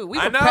that food. We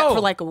I were prepped know.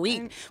 for like a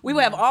week. We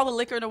would have all the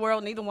liquor in the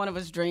world. Neither one of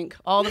us drink.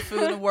 All the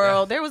food in the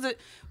world. There was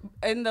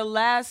in the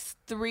last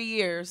 3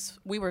 years,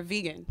 we were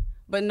vegan.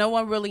 But no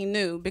one really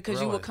knew because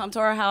you Really? would come to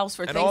our house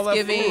for And all that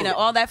Thanksgiving food. and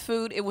all that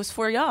food. It was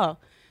for y'all.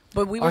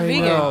 But we were I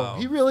vegan. know.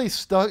 He really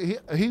stuck.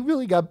 He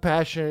really got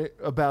passionate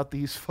about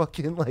these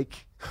fucking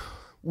like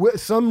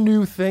some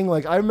new thing.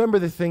 Like I remember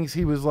the things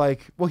he was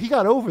like. Well, he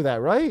got over that,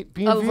 right?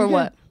 Being Over vegan?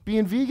 what?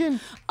 Being vegan.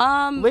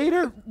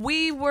 Later.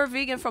 We were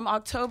vegan from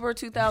October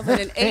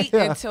 2008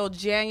 until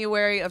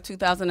January of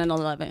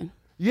 2011.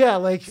 Yeah,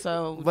 like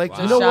So like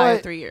just you know shy what?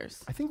 of 3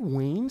 years. I think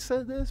Wayne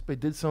said this, but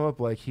did sum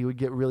up like he would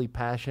get really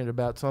passionate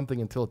about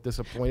something until it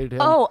disappointed him.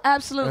 Oh,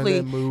 absolutely.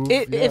 And then move,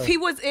 If yeah. he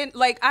was in,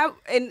 like,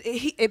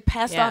 it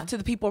passed Yeah. off to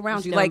the people around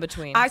There's you. no Like, in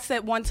between. I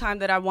said one time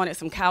that I wanted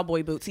some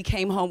cowboy boots. He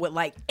came home with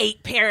like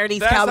 8 pair of these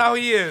That's cowboy. how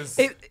he is.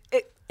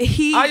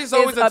 He I used to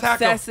always is attack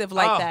him. obsessive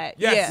like Oh, that.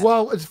 yes. Yeah.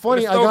 Well, it's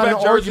funny. With I got in an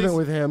throwback argument jerseys.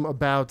 with him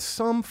about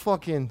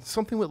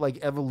something with like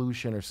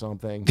evolution or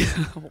something.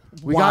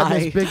 We got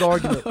in this big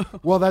argument.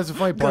 Well, that's the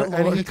funny part.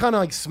 And he kind of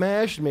like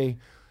smashed me.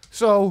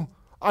 So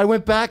I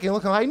went back and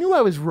look. I knew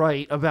I was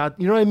right about,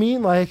 you know what I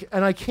mean? Like,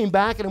 and I came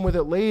back at him with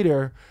it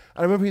later.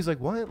 I remember he's like,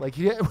 "What?" Like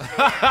yeah.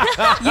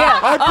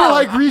 I'd be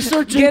like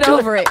researching. Get to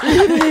over it. He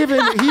didn't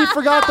even. He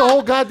forgot the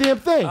whole goddamn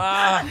thing.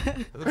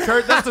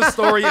 Kurt, that's the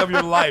story of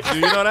your life. Do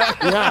you know that?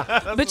 Yeah.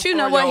 That's But the you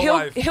know story of what? your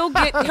life. He'll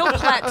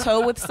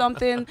plateau with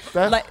something,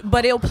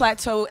 but he'll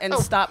plateau and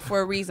stop for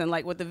a reason.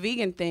 Like with the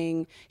vegan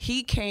thing,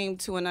 he came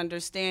to an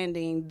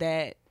understanding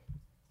that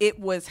it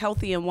was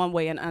healthy in one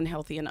way and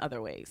unhealthy in other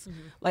ways.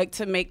 Like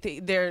to make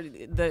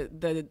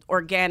the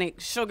organic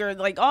sugar,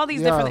 like all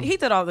these different. He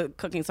did all the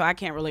cooking, so I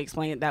can't really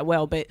explain it that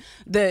well. But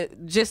the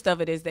gist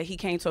of it is that he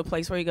came to a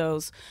place where he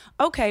goes,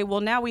 okay,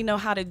 well now we know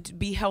how to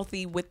be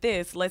healthy with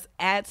this. Let's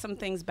add some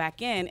things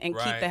back in and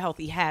keep Right. the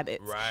healthy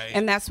habits. Right.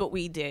 And that's what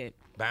we did.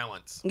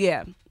 Balance.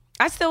 Yeah.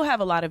 I still have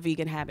a lot of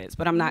vegan habits,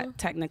 but I'm not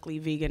technically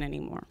vegan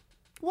anymore.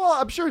 Well,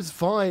 I'm sure it's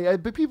fine,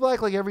 but people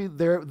act like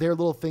their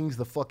little thing's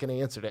the fucking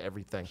answer to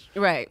everything.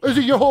 Right. Is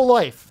it your whole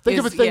life? Think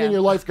of a Is- thing yeah. in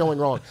your life going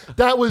wrong.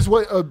 That was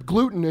what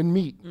gluten and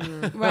meat.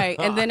 Right.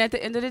 And then at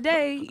the end of the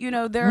day, you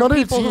know, there None are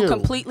of it's people who you.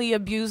 completely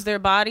abuse their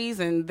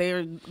bodies and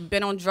they've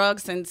been on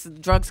drugs since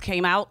drugs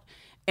came out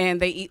and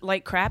they eat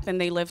like crap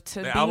and they live to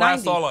They be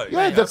outlast 90. all of it.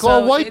 Yeah, they're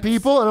called So white it's-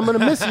 people, and I'm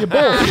gonna miss you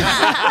both.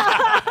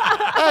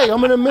 Hey,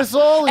 I'm gonna miss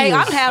all of you. Hey,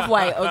 I'm half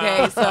white,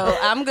 okay? So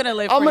I'm going to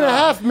live I'm for gonna y'all.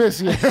 half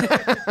miss you.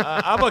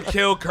 I'm going to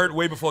kill Kurt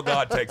way before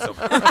God takes him.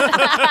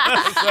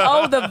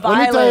 Oh, the violence. Let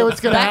me tell you what's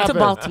gonna Back happen. to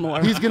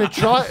Baltimore. He's gonna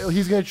try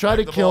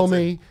to to kill Baltimore.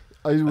 me.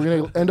 We're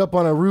gonna end up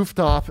on a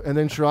rooftop, and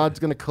then Sherrod's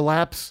gonna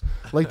collapse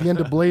like the end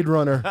of Blade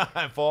Runner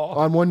And fall.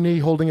 on one knee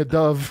holding a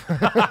dove.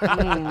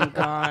 Oh,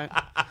 God.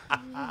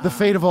 The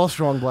fate of all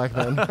strong black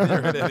men. You're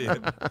an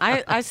idiot.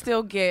 I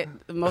still get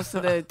most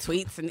of the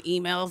tweets and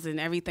emails and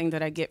everything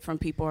that I get from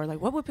people are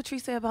like, what would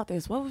Patrice say about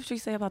this? What would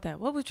Patrice say about that?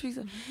 What would Patrice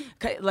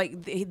say?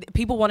 Like,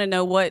 people want to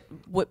know what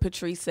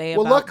Patrice say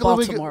Well, about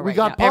luckily Baltimore we right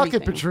got now. Pocket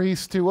Everything.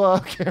 Patrice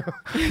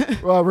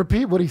to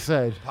repeat what he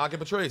said. Pocket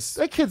Patrice.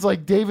 That kid's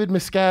like David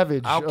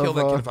Miscavige. I'll kill of,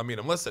 that kid if I meet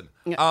him. Listen,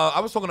 I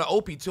was talking to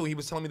Opie too. He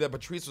was telling me that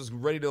Patrice was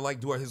ready to like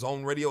do his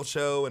own radio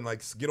show and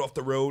like get off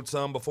the road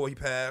some before he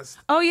passed.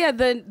 Oh yeah,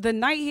 the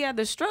night he had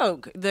the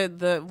stroke,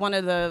 the one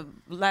of the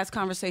last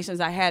conversations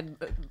I had,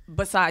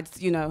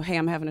 besides, you know, hey,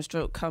 I'm having a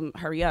stroke, come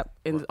hurry up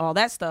and all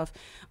that stuff.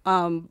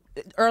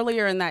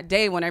 Earlier in that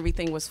day when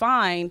everything was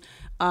fine,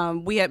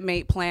 we had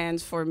made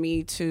plans for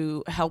me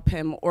to help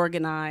him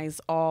organize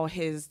all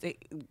his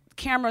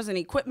cameras and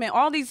equipment,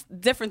 all these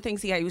different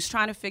things he had. He was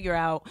trying to figure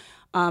out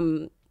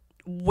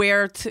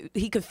where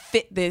he could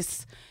fit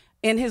this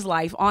in his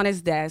life on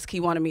his desk. He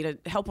wanted me to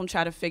help him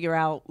try to figure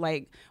out,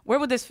 like, where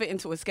would this fit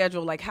into a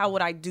schedule? Like, how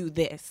would I do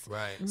this?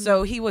 Right.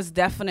 So he was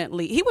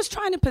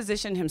trying to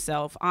position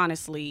himself,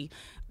 honestly,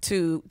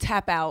 to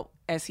tap out,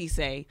 as he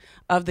say,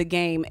 of the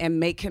game and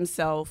make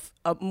himself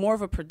more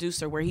of a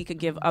producer where he could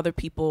give other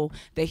people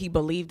that he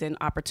believed in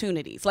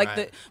opportunities. Like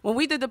Right. when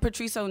we did the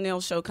Patrice O'Neal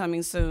Show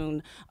Coming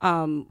Soon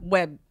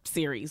web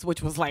series,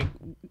 which was like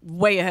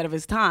way ahead of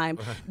his time,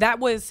 that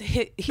was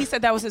he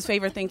said that was his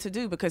favorite thing to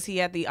do because he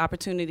had the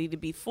opportunity to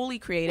be fully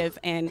creative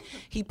and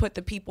he put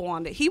the people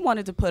on that he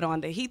wanted to put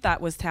on that he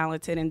thought was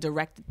talented and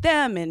directed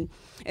them, and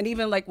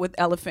even like with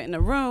Elephant in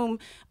a Room,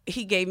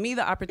 he gave me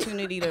the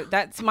opportunity to,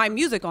 that's my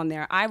music on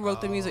there. I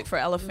wrote the music for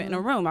Elephant in a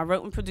Room. I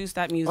wrote and produced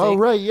that music. Oh,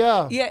 right,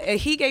 yeah. Yeah,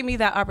 he gave me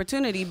that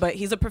opportunity, but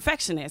he's a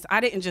perfectionist. I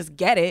didn't just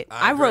get it.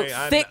 I I wrote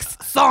agree. 6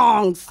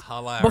 songs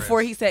Hilarious.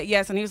 before he said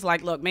yes, and he was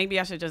like, "Look, maybe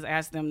I should just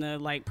ask them to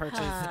like purchase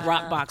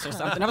Rockbox or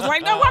something." I was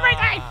like, "No,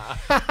 everything."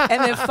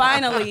 And then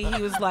finally,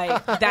 he was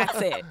like, "That's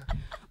it."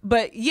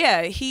 But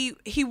yeah, he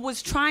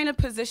was trying to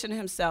position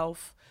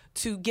himself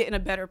to get in a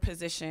better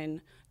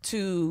position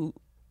to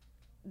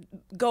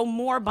go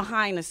more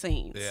behind the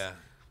scenes. Yeah.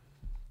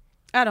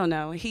 I don't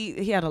know.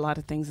 He had a lot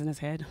of things in his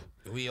head.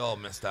 We all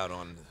missed out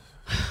on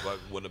what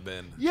would have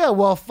been. Yeah,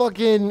 well,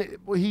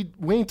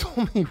 Wayne told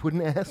me he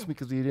wouldn't ask me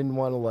because he didn't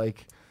want to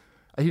like.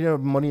 he didn't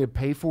have money to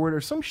pay for it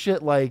or some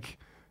shit like.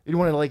 You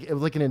want to like it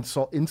was like an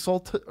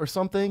insult or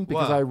something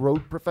because What? I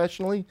wrote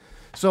professionally.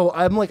 So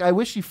I'm like, I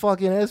wish he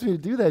fucking asked me to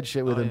do that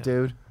shit with him,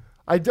 dude.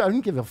 I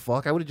didn't give a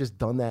fuck. I would have just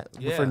done that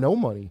for no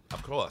money.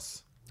 Of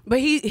course. But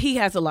he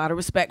has a lot of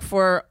respect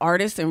for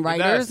artists and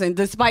writers, does. and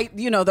despite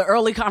the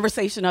early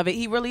conversation of it,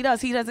 he really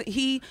does. He doesn't.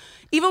 He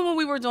even when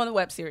we were doing the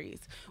web series,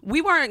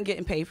 we weren't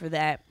getting paid for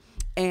that,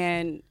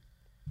 and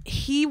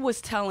he was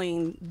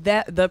telling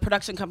that the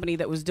production company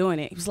that was doing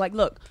it, he was like,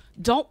 "Look,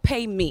 don't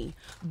pay me,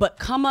 but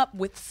come up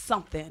with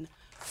something."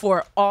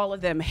 For all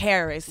of them,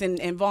 Harris and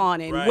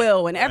Vaughn and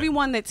Will and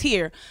everyone that's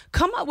here,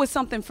 come up with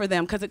something for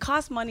them because it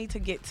costs money to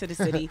get to the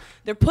city.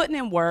 They're putting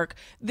in work.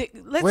 Let's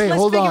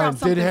hold figure on. out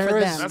something Did for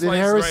Harris them. did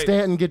Harris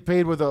Stanton get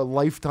paid with a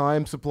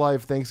lifetime supply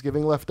of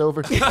Thanksgiving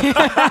leftovers? It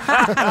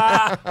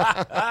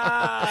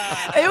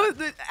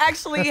was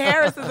actually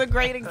Harris is a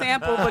great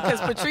example because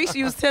Patrice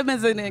used him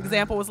as an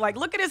example. Was like,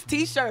 look at his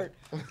T-shirt.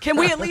 Can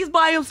we at least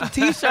buy him some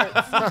T-shirts?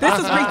 This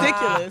is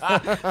ridiculous.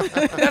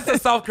 That's the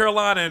South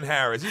Carolina in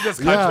Harris. You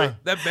just country. Yeah.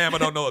 That Bama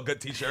don't know a good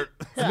T-shirt.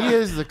 He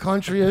is. The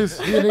country is.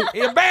 He in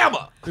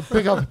Bama. They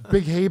pick up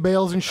big hay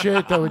bales and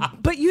shit. That would.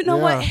 But you know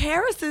what? Yeah.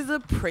 Harris is a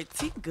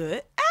pretty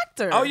good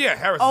actor. Oh yeah,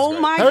 Harris. Oh is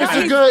great. my Harris God,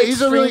 is good.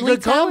 He's a really extremely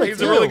good comic,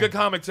 He's a too. really good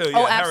comic too. Yeah,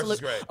 Oh, Harris absolutely. is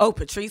great. Oh,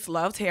 Patrice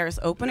loved Harris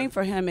opening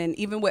for him, and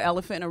even with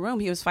Elephant in a Room,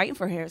 he was fighting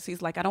for Harris.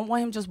 He's like, I don't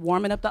want him just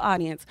warming up the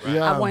audience.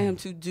 Yeah. I want him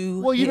to do.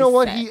 Well, you his know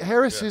what? set.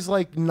 Harris is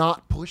like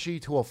not pushy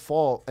to a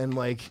fault, and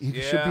like he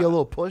should be Yeah. a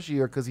little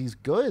pushier because he's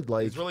good.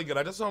 Like He's really good.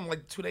 I just saw him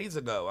like 2 days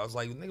ago. I was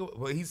like, nigga,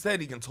 well, he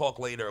said he can talk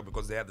later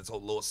because they have this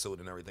whole lawsuit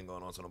and everything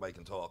going on, so nobody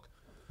can talk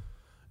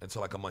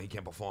until like a month. He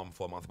can't perform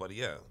for a month. But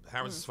yeah,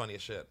 Harris is funny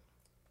as shit.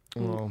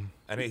 And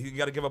he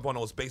got to give up on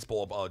those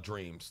baseball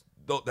dreams.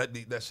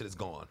 That shit is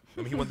gone.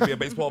 I mean, he wanted to be a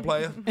baseball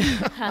player.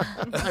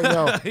 I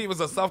know. He was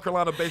a South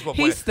Carolina baseball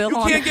player. He's still you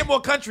on can't it. get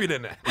more country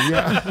than that.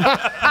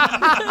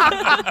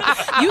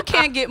 You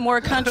can't get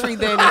more country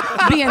than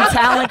being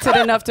talented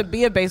enough to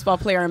be a baseball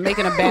player and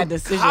making a bad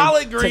decision.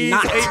 Collard to Greens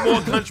not. ain't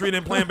more country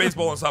than playing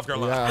baseball in South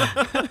Carolina.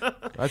 Yeah,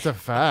 that's a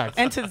fact.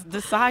 And to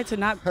decide to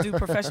not do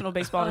professional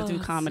baseball to do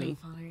comedy.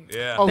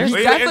 Yeah. Oh, Well, there's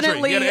he had an injury.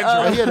 definitely, He had an Oh,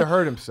 injury. he had to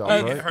hurt himself.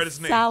 He Right? hurt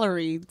his knee.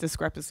 Salary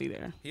discrepancy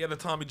there. He had a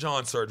Tommy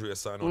John surgery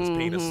assigned on his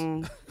penis.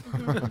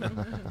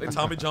 They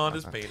Tommy John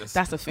his penis.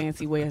 That's a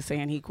fancy way of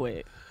saying he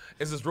quit.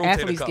 It's his rotator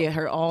Athletes cuff. get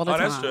hurt all the Oh,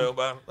 time. that's true.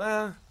 But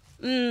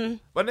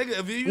but nigga,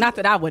 if you Not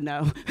that I would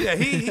know. yeah,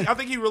 he I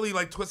think he really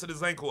like twisted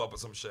his ankle up or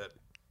some shit.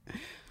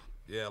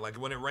 Yeah, like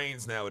when it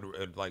rains now,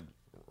 it like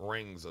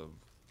rings of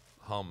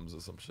hums or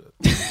some shit.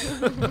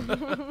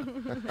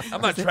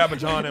 I'm not Trapper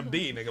John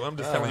MD, nigga. I'm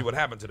just telling you what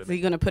happened to the So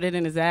you gonna put it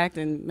in his act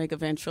and make a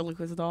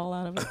ventriloquist doll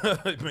out of it?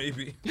 nigga.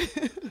 Maybe.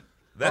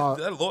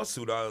 That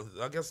lawsuit, I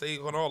guess they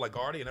can all like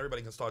Artie and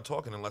everybody can start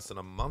talking in less than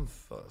a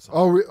month or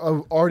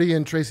something. Artie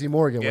and Tracy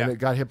Morgan when Yeah. it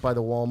got hit by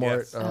the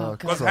Walmart. Yes.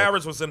 Because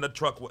Harris was in the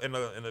truck in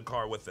the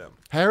car with them.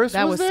 Harris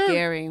That was there?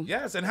 scary.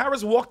 Yes, and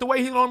Harris walked away.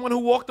 He's the only one who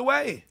walked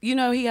away. You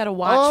know, he had a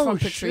watch Oh, from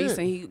Patrice, shit.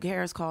 and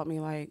Harris called me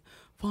like,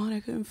 Vaughn,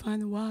 I couldn't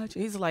find the watch.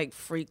 He's like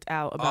freaked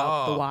out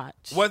about the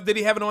watch. What did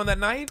he have it on that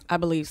night? I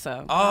believe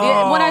so. Oh.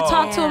 Yeah, when I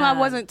talked to him, I Yeah.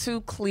 wasn't too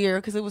clear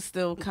because it was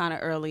still kind of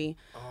early.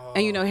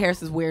 And you know,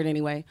 Harris is weird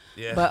anyway.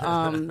 Yeah. But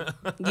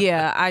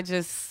yeah,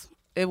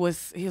 he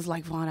was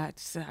like, Vaughn, I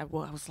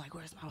was like,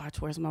 where's my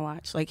watch? Where's my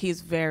watch? Like, he's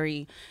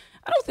very,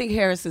 I don't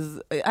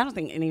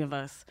think any of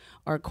us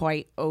are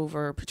quite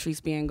over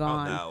Patrice being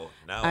gone. No,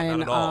 And,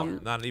 not at all.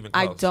 Not even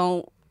close. I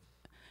don't,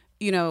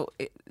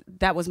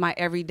 that was my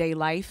everyday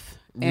life.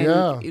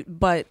 Yeah.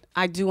 But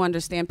I do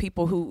understand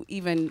people who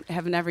even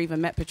have never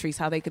even met Patrice,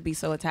 how they could be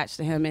so attached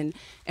to him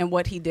and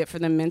what he did for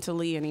them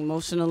mentally and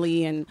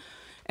emotionally and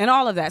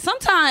all of that.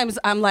 Sometimes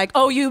I'm like,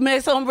 oh, you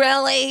miss him,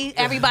 really?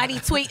 Everybody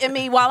tweeting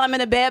me while I'm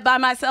in a bed by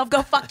myself.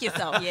 Go fuck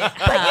yourself. Yeah.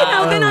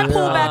 But, then I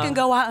pull back and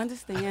go, I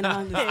understand.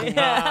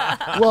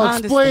 Well, I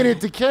explain understand.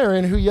 it to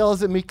Karen, who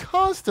yells at me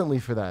constantly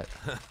for that.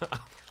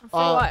 For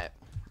what?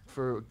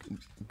 For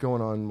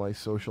going on my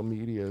social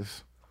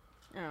medias.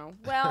 Oh,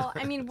 well,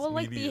 I mean, we'll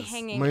like be Medias.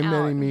 hanging My out.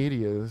 many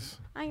medias.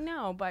 I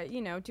know, but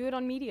do it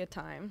on media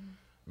time.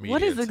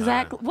 What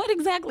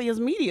exactly is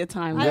media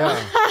time?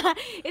 Yeah.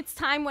 It's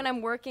time when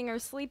I'm working or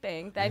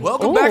sleeping. That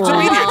Welcome back to Ooh.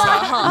 media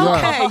time.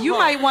 Okay, you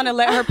might want to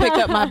let her pick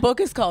up my book.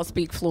 It's called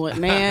Speak Fluent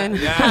Man.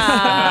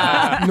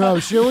 No,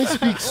 she only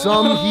speaks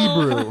some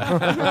Hebrew.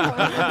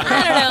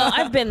 I don't know.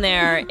 I've been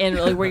there in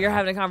like, where you're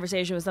having a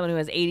conversation with someone who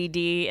has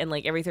ADD and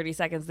like every 30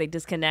 seconds they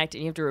disconnect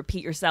and you have to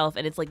repeat yourself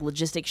and it's like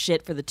logistic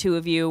shit for the two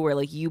of you where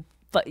like you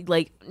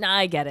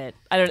I get it.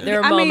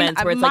 There are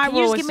moments where it's my like, can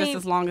you rule just is give just me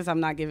as long as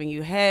I'm not giving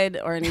you head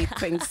or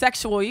anything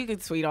sexual, you can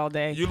tweet all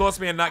day. You lost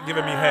me in not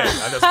giving me head.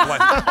 I just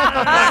blacked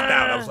out.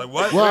 I was like,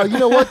 what? Well, you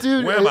know what,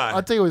 dude? Where am I?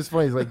 I'll tell you what's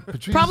funny. It's like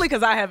Patrice. Probably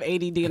because I have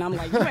ADD and I'm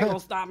like, you ain't gonna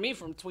stop me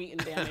from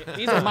tweeting, damn it.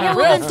 These are my Yeah, real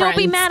well, then don't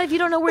be friends. mad if you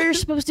don't know where you're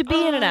supposed to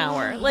be in an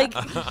hour. Like,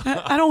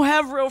 I don't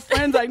have real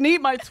friends. I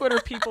need my Twitter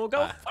people.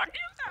 Go fuck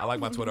you. I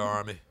like my Twitter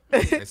army.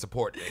 They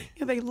support me.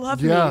 Yeah, they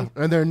love Yeah, me.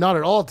 and they're not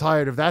at all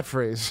tired of that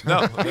phrase. No.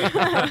 And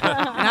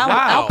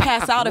I'll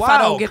pass out if I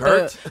Wow, don't get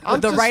Kurt.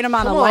 the right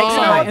amount of come likes on.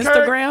 on my You know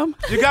what, Kurt?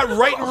 Instagram. You got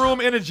writing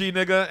room energy,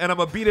 nigga, and I'm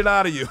gonna beat it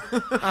out of you.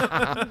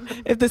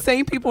 If the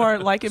same people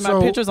aren't liking my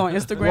So, pictures on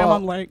Instagram, well,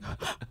 I'm like,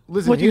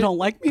 Listen, what, you here- don't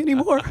like me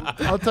anymore?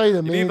 I'll tell you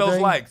the You main need those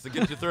thing. likes to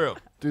get you through.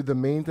 Dude, the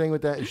main thing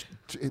with that is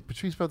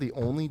Patrice about the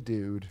only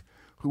dude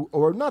who,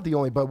 or not the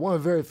only, but one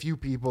of very few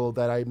people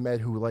that I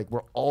met who like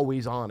were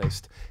always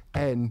honest.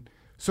 And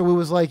so it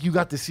was like you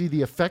got to see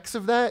the effects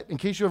of that. In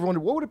case you ever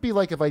wondered, what would it be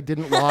like if I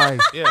didn't lie?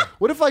 Yeah.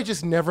 What if I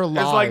just never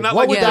lied? It's like not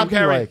what like would the Jim that be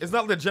Carrey. like? It's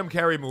not the Jim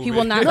Carrey movie. He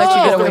will not No, let you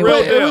get but away real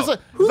with it it. was like,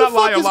 who He's the not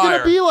fuck liar, is gonna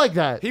liar. be like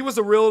that? He was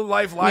a real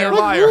life liar, Yeah.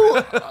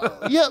 liar.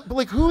 Yeah, but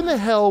like who in the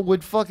hell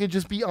would fucking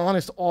just be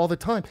honest all the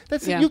time?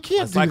 That's Yeah. you A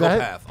can't do that.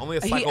 psychopath. Only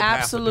a psychopath. He would do that.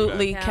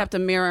 absolutely Yeah. kept a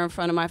mirror in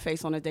front of my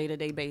face on a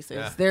day-to-day basis.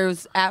 Yeah.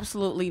 There's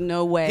absolutely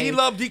no way. He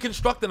loved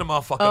deconstructing the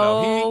motherfucker.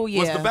 Oh, though. He yeah.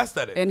 was the best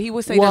at it. And he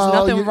would say Well, there's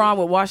nothing you- wrong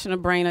with washing a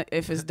brain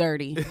if it's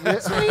dirty.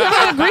 So yeah,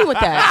 I agree with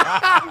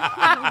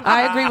that.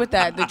 I agree with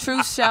that. The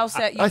truth shall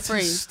set you That's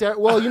free.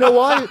 well, you know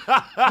why? This is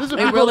what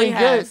It people really didn't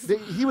has.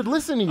 get. He would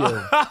listen to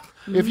you.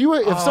 If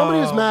somebody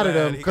was mad at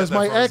man, him he because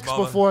got that my from his ex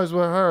mother. before I was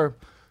with her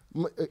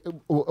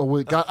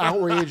got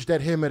outraged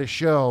at him at a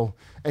show,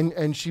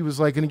 and she was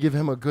like going to give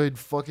him a good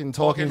fucking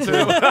talking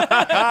to.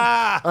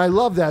 I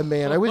love that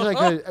man. I wish I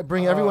could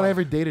bring everyone I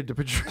ever dated to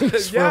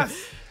Patrice. yes.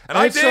 And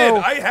I did. so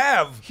I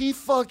have. he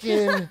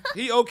fucking.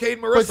 He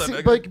okayed But, Marissa. see,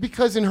 nigga. but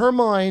because in her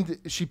mind,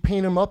 she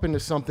painted him up into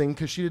something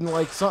because she didn't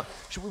like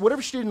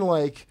whatever she didn't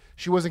like.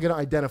 She wasn't going to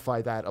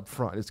identify that up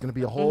front. It's going to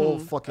be a whole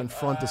fucking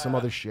front to some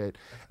other shit,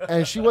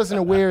 and she wasn't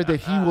aware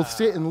that he will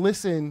sit and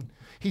listen.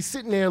 He's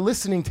sitting there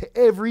listening to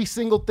every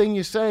single thing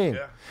you're saying,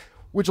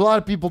 which a lot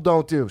of people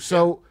don't do.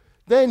 So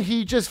then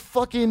he just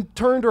fucking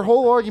turned her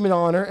whole argument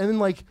on her, and then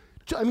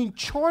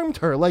charmed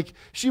her. Like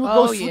she would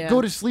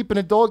go to sleep in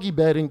a doggy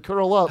bed and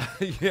curl up.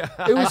 yeah.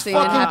 It was I've seen it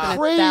fucking happen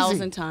crazy.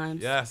 1,000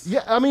 times. Yes.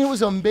 Yeah, I mean, it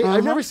was amazing.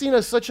 I've never seen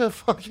such a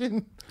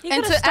fucking. He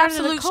And could've to started a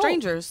absolute cult.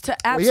 strangers. To Yeah,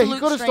 absolute he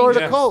could have strangers. started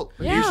a Yes. cult.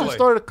 He Yeah. should have Easily.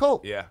 started a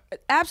cult. Yeah.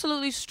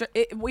 Absolutely.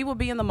 We would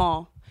be in the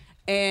mall,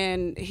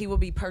 and he would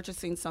be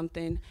purchasing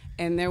something,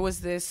 and there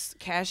was this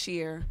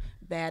cashier,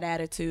 bad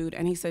attitude,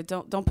 and he said,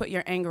 "Don't put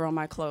your anger on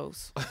my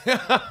clothes."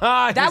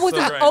 That was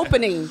his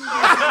opening, and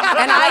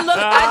I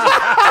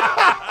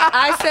looked.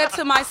 I said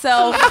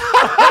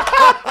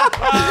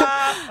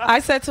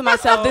to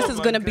myself, this is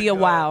going to be a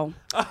while.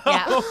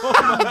 Yeah.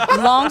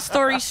 Long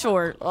story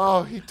short.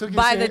 Oh, he took his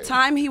By the hand-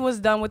 time he was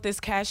done with this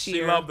cashier,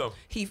 She loved him.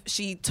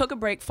 She took a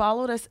break,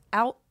 followed us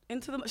out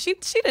into the. She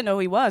didn't know who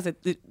he was.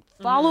 It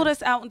followed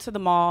us out into the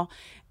mall,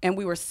 and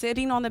we were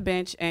sitting on the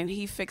bench, and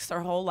he fixed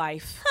her whole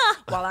life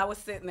while I was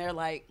sitting there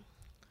like.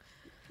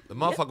 The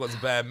motherfucker was a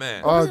bad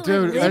man. Oh,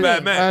 dude, He's a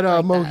bad man.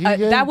 at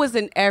Mohegan. That was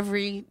an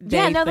everyday.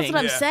 Yeah, no, that's thing. what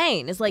I'm Yeah.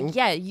 saying. It's like,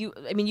 you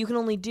can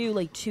only do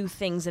like 2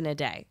 things in a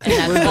day.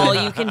 And that's all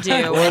you can do.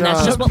 And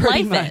that's just what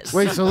Pretty life much. is.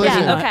 Wait, so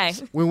listen. Yeah, okay.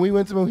 When we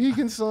went to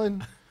Mohegan,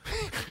 son,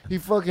 we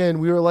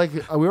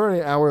were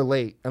an hour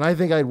late, and I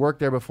think I'd worked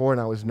there before, and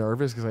I was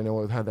nervous because I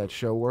know how that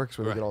show works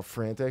where they get all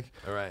frantic.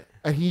 All right.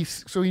 And he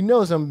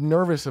knows I'm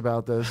nervous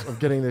about this of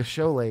getting this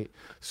show late,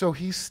 so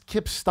he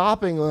keeps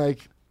stopping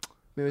like.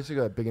 Maybe I should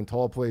go to that big and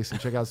tall place and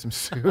check out some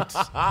suits.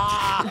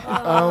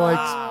 I'm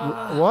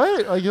like,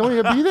 what? Like, you want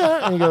me to be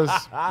there? And he goes,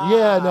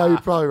 yeah, no, you're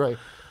probably right.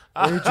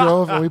 And he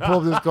drove, and we pulled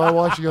up to this car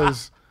wash. He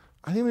goes,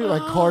 I think we need my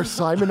car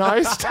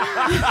Simonized.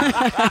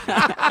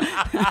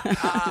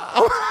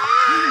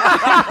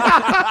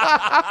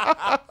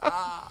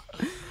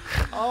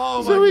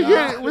 Oh, So we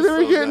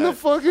get in the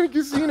fucking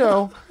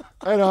casino,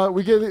 and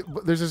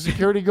there's a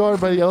security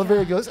guard by the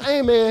elevator. He goes,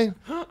 "Hey man,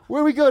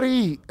 where we go to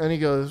eat?" And he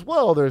goes,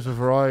 "Well, there's a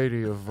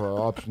variety of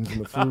options in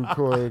the food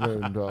court."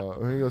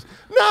 And he goes,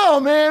 "No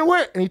man,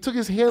 where?" And he took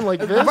his hand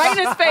like this, Right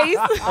in his face.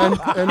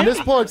 and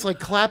this part's like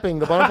clapping.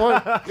 The bottom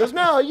part. He goes,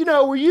 "No,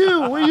 where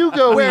you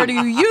go? Where eat?" do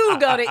you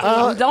go to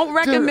eat? Don't dude,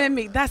 recommend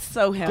me. That's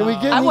so him. can we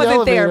get in I the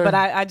wasn't there, elevator? but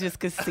I just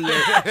could see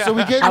it. So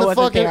we get in I the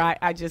wasn't fucking. there.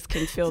 I just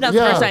can feel That's the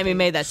the first time he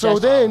made that So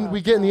gesture. then we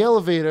get in the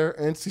elevator,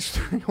 and it's these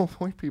 3-year-old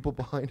white people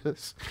behind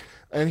us.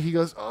 And he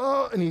goes,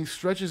 oh, and he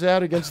stretches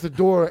out against the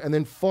door and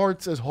then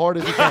farts as hard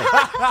as he can.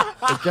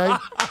 Okay?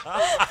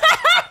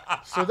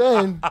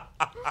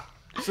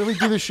 So we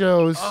do the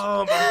shows.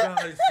 Oh my God,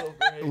 he's so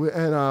great.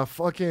 And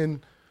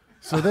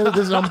so then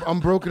I'm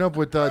broken up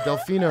with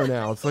Delfino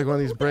now. It's like one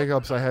of these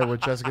breakups I had with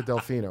Jessica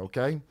Delfino,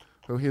 okay?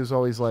 So he was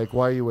always like,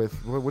 why are you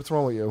what's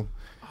wrong with you?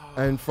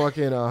 And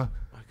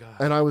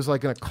and I was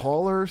like going to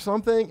call her or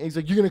something. And he's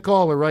like, you're going to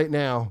call her right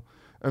now.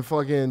 And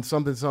fucking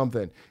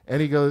something. And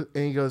he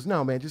goes,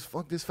 no, man, just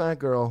fuck this fat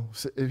girl.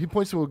 So he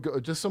points to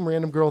just some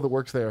random girl that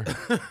works there.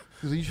 He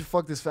goes, you should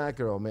fuck this fat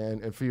girl,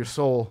 man, and for your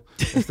soul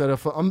instead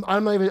of. I'm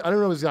not even. I don't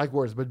know his exact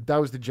words, but that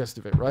was the gist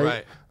of it, right?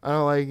 Right.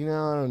 I'm like,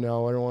 no, I don't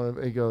know. I don't want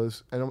to. He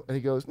goes, and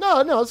he goes,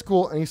 no, it's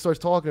cool. And he starts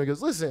talking. He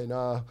goes, listen,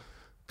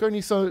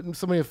 Courtney,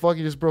 somebody that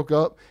fucking just broke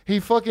up. He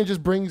fucking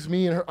just brings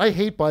me and her. I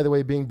hate, by the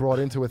way, being brought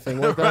into a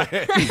thing like that.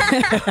 He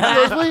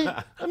goes,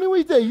 what do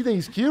you think? You think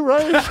he's cute,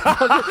 right?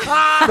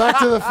 Back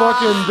to the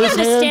fucking this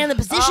hand. Understand the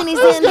position he's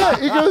in. Yeah,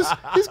 he goes,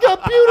 he's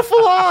got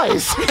beautiful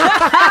eyes.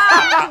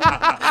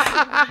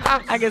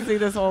 I can see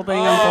this whole thing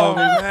Oh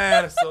unfolding.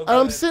 man, it's so And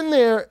I'm good. sitting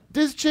there.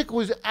 This chick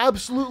was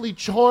absolutely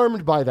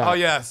charmed by that. Oh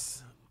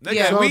yes. Nigga,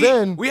 Yeah.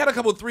 So we had a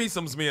couple of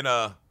threesomes,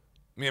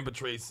 me and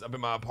Patrice up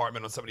in my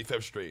apartment on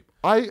 75th Street.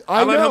 I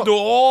I let know. him do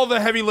all the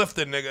heavy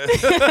lifting,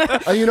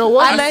 nigga. You know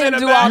what? I let him said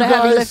do it all the back.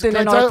 heavy You guys, lifting in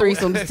can I our tell-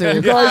 threesomes too.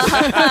 You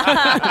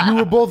guys, you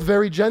were both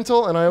very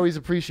gentle, and I always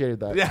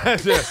appreciated that.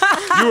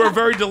 Yeah. You were a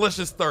very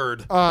delicious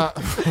third.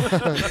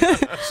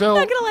 So,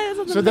 lie,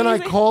 that's so then I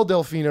amazing. called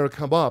Delfino to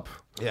come up,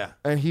 yeah.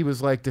 and he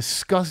was like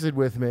disgusted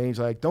with me. He's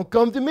like, "Don't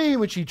come to me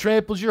when she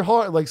tramples your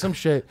heart," like some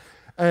shit.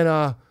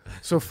 And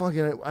so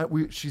fucking,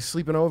 she's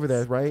sleeping over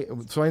there, right?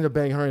 So I end up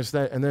banging her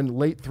instead. And then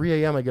late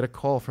 3 a.m., I get a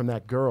call from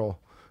that girl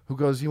who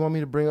goes, "You want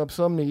me to bring up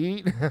something to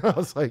eat?" I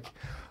was like,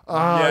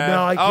 Yeah.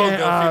 no, I Oh,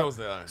 can't. Delfino's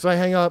there. So I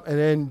hang up, and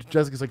then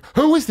Jessica's like,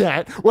 "Who was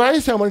that? Why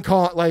is someone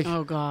calling?" Like,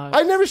 Oh, God.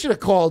 I never should have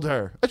called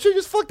her. I should have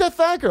just fucked that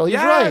fat girl. He's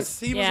right. Yes,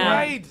 he was Yeah.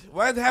 right.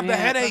 Why'd have the Yeah.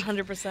 headache?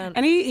 100%.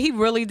 And he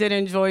really did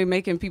enjoy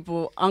making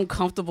people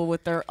uncomfortable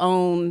with their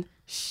own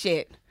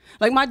shit.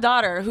 Like my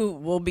daughter, who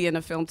will be in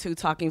the film too,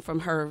 talking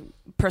from her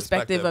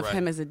perspective of right.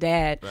 him as a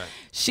dad. Right.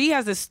 She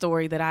has this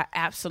story that I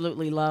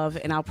absolutely love,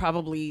 and I'll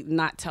probably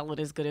not tell it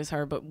as good as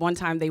her. But one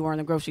time they were in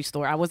a grocery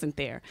store, I wasn't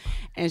there,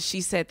 and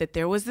she said that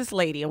there was this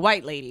lady, a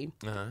white lady,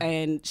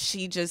 and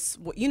she just,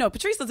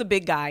 Patrice was a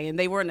big guy, and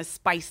they were in the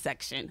spice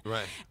section.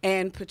 Right.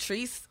 And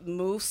Patrice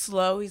moves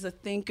slow. He's a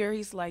thinker.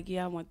 He's like,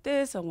 yeah, I want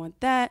this, I want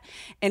that,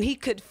 and he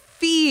could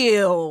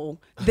feel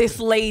this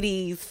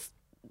lady's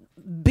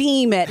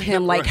beam at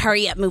him like,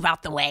 hurry up, move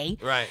out the way.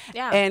 Right.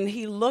 Yeah. And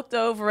he looked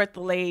over at the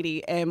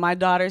lady, and my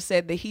daughter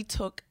said that he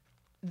took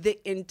the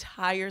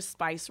entire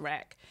spice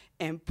rack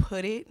and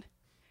put it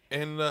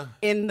In the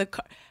in the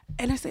car.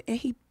 And I said, and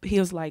he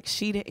was like,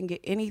 she didn't get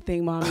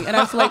anything, mommy. And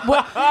I was like,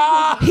 what?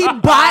 He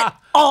bought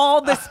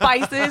all the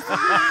spices,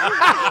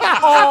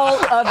 all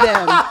of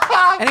them.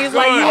 And he's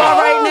like, you all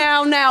right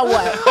now? Now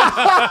what?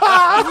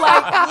 He's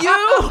like,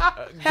 you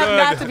have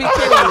got to be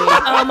kidding me.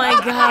 Oh my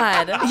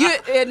God.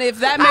 And if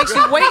that makes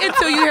you wait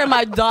until you hear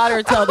my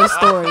daughter tell the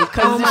story,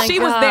 because Oh my she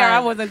was there, God. I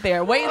wasn't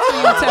there. Wait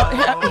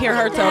until you hear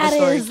her tell the That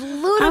story. is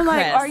ludicrous. I'm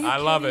like, are you I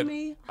love it. kidding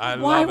me? I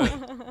Why love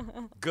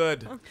it.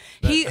 Good.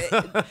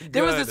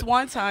 There was this Good.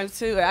 one time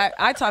too.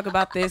 I talk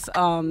about this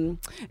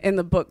in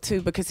the book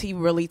too, because he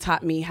really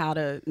taught me how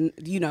to,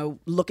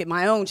 look at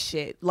my own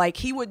shit. Like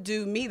he would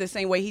do me the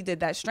same way he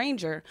did that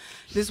stranger.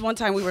 This one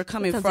time we were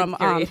coming Sounds from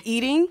infuriating.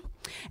 eating.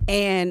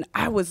 And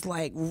I was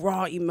like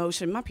raw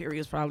emotion. My period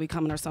was probably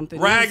coming or something.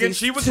 Ragging. These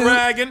She was two-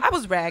 ragging. I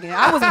was ragging.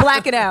 I was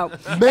blacking out.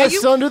 And Mess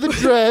you- under the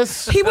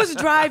dress. he was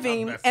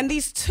driving, and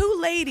these two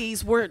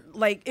ladies were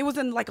like, it was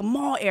in like a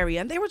mall area,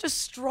 and they were just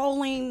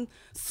strolling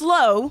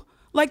slow,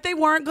 like they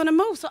weren't gonna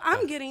move. So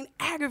I'm getting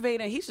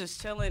aggravated. He's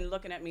just chilling,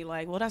 looking at me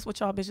like, well, that's what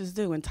y'all bitches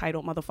do,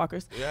 entitled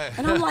motherfuckers. Yeah.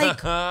 And I'm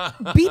like,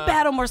 beep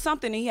at him or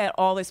something. And he had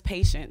all this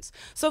patience.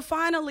 So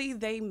finally,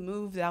 they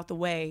moved out the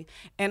way,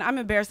 and I'm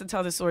embarrassed to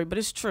tell this story, but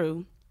it's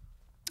true.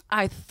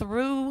 I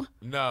threw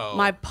No.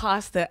 my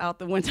pasta out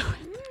the window.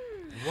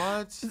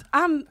 What?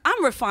 I'm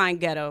refined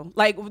ghetto.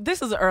 Like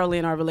this is early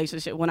in our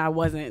relationship when I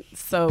wasn't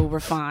so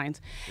refined.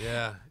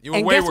 Yeah. You were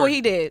And wayward. guess what he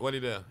did? What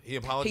did he do? He He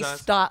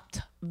apologized? stopped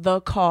the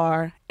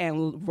car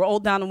and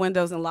rolled down the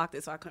windows and locked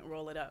it so I couldn't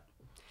roll it up.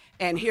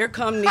 And here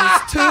come these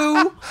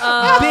two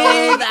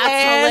big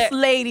ass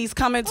ladies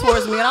coming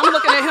towards me, and I'm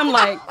looking at him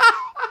like,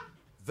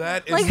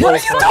 That is Like, so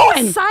what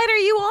funny. doing? side are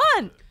you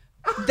on?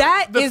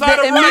 that The is side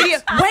the of right.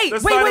 immediate. The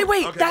Wait, side of-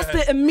 wait. okay, That's go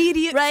ahead. the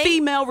immediate Right?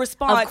 female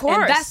response, Of course.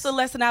 and that's the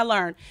lesson I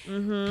learned.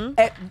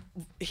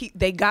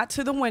 They got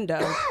to the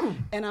window,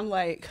 and I'm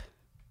like,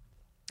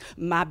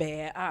 my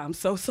bad. I'm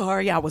so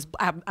sorry. I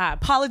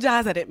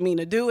apologize. I didn't mean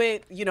to do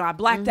it. I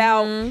blacked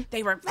out.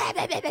 They were.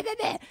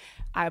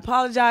 I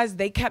apologized.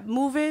 They kept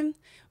moving.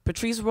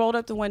 Patrice rolled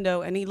up the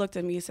window and he looked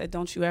at me and said,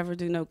 "Don't you ever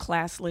do no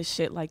classless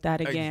shit like that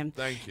again."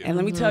 Thank you. And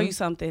let me tell you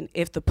something.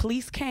 If the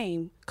police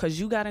came because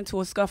you got into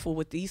a scuffle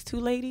with these two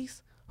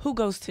ladies, who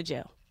goes to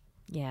jail?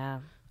 Yeah.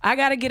 I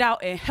got to get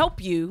out and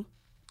help you.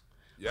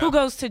 Yeah. Who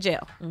goes to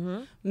jail?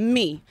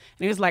 Me. And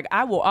he was like,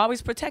 I will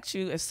always protect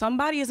you. If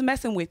somebody is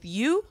messing with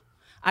you,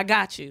 I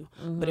got you.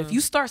 But if you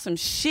start some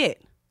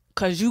shit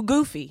because you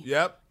goofy,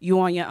 Yep. you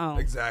on your own.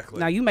 Exactly.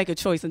 Now you make a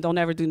choice and don't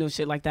ever do no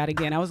shit like that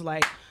again. I was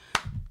like,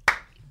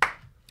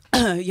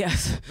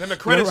 yes. Then the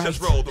credits You're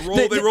just right.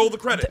 rolled. They rolled the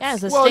credits. Yeah,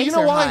 the Well, stakes you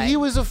know are why? high. He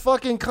was a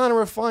fucking kind of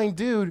refined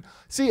dude.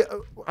 See,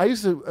 I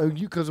used to,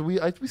 because we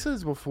said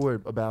this before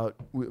about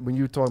when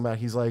you were talking about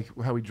he's like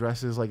how he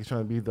dresses, like he's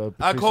trying to be the.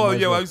 I Patrice call it,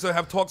 Leslie. I used to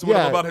have talks with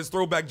Yeah. him about his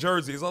throwback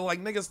jerseys. I'm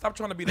like, nigga, stop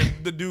trying to be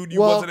the dude you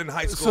Well, wasn't in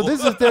high school. So this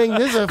is the thing.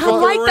 This is a I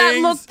fuck- like that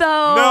rings? look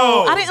though.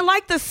 No. I didn't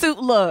like the suit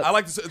look. I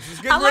like to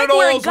get I rid like of all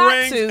where it those got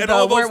rings to, and though,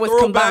 all those where it was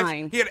throwbacks.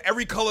 combined. He had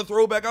every color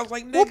throwback. I was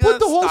like, nigga, Well, put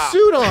the whole stop.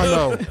 suit on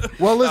though.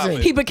 Well, listen. it.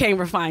 He became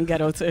refined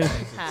borderline ghetto too.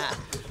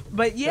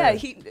 But yeah,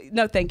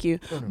 no, thank you.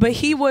 But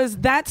he was,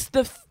 that's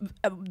the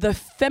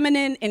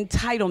feminine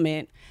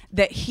entitlement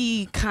that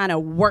he kind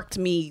of worked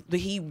me, that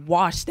he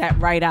washed that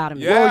right out of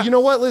me. Yeah. Well, you know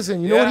what?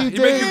 Listen, you know what he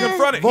did? Makes you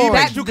confront it. He Vaughn.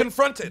 makes you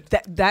confront it.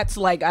 That's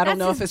like, I don't That's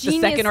know if his it's the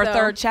second or genius,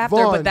 third though. chapter,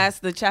 Vaughn. but that's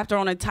the chapter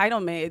on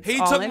entitlement. It's He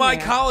all took in my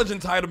there. college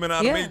entitlement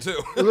out Yeah. of me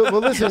too. Well,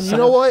 listen, you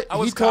know what? I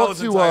was He talked college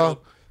to, entitled.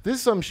 this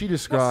is something she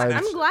describes.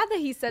 I'm glad that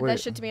he said Wait. that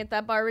shit to me at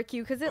that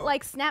barbecue because it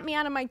like snapped me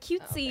out of my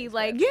cutesy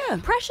like Yeah.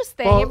 precious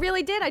thing. Well, it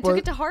really did. I but- took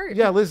it to heart.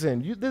 Yeah,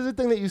 listen, there's a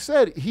thing that you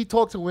said. He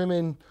talked to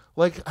women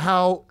like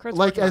how, Kurt's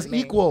like working as on me.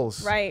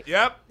 equals. Right.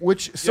 Yep.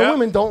 Which some Yep.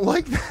 women don't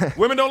like that.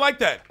 Women don't like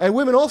that. And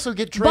women also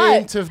get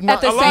trained But to at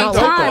not the a lot same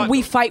don't time, like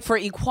we that. fight for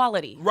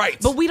equality. Right.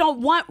 But we don't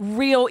want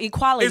real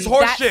equality. It's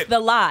horse That's shit. the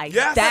lie.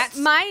 Yes. That's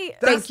My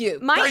Thank you.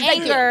 My Thank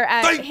you. anger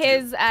at Thank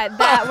his at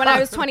that when I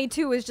was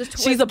 22 was just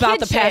She's was about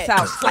kid to pass shit.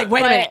 out. She's like,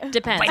 wait a But- minute.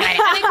 Depends. I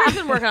think Kurt's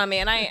been working on me,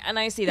 and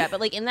I see that. But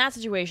like in that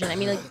situation, I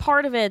mean, like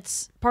part of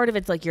it's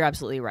like you're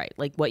absolutely right.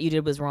 Like what you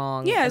did was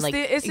wrong. Yeah, and, like,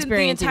 it's the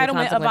experiencing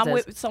entitlement of I'm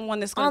consequences. with someone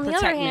that's going On to the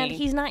protect other hand, me.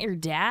 he's not your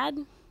dad,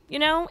 you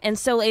know, and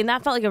so and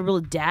that felt like a real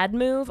dad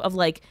move of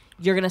like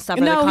you're gonna suffer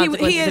the No,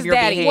 consequences he of is your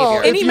daddy. behavior. Well,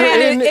 if any you're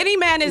man in- is any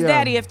man is yeah.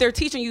 daddy if they're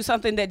teaching you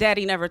something that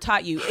daddy never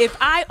taught you. If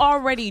I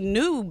already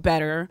knew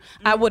better,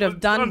 I would have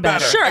done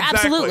better. Sure, Exactly.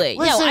 absolutely.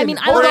 Listen, No, I mean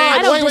hold on,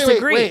 I don't wait,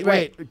 disagree.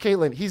 Wait,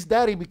 Caitlin, he's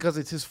daddy because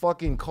it's his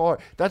fucking car.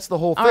 That's the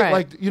whole thing. All right.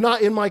 Like, you're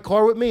not in my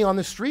car with me on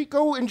the street.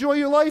 Go enjoy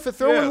your life and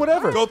throw Yeah. in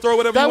whatever. Go throw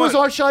whatever That you was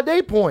want. our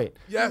Sade point.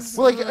 Yes.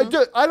 We're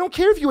like, I don't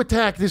care if you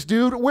attack this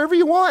dude, wherever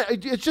you want.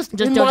 It's just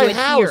in don't my do it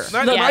house. here.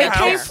 Not Look, in my it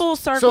came house. full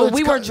circle. So it's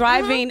we were ki-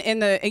 driving in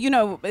the, you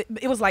know,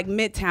 it was like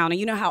Midtown, and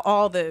you know how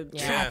all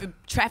the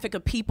traffic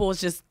of people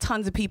is just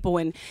tons of people,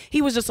 and he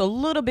was just a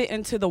little bit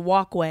into the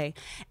walkway,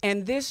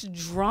 and this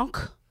drunk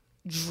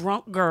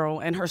girl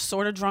and her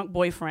sort of drunk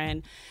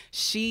boyfriend,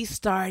 she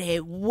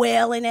started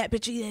wailing at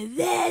Patrice.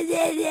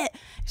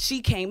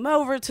 She came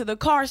over to the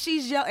car,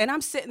 she's yelling, and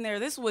I'm sitting there.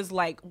 This was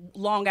like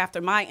long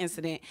after my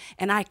incident,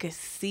 and I could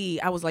see,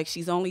 I was like,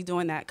 she's only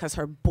doing that because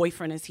her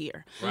boyfriend is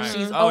here. Right.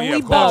 She's Oh, yeah, only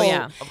of course. bold.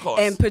 Yeah. Of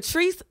course. And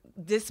Patrice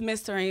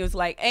dismissed her, and he was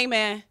like, hey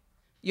man,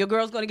 your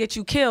girl's gonna get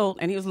you killed.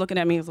 And he was looking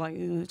at me, he was like,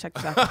 check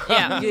this out.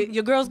 Yeah.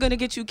 Your girl's gonna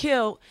get you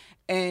killed.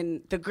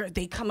 And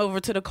they come over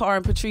to the car,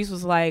 and Patrice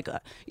was like,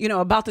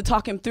 about to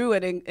talk him through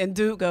it. And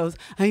dude goes,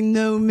 I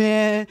know,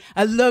 man.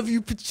 I love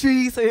you,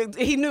 Patrice. And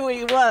he knew who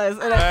he was.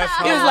 And That's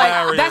he was like,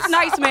 hilarious. that's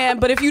nice, man.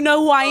 But if you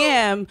know who I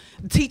am,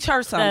 teach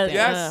her something.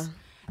 Yes.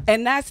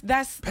 And that's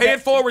Pay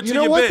it forward You to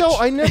know your what, bitch. though?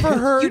 I never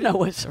heard. You know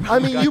what's wrong. I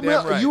mean,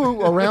 Goddamn right. you were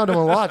around him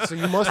a lot, so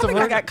you must I have think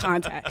I heard. got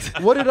contacts.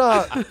 What did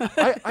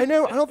I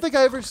don't think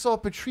I ever saw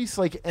Patrice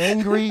like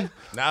angry.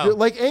 No.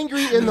 Like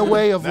angry in the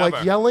way of like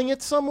Never. yelling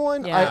at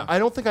someone. Yeah. I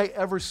don't think I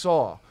ever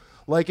saw.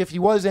 Like if he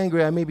was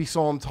angry, I maybe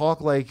saw him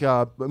talk like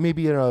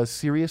maybe in a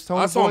serious tone.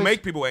 I of saw him voice.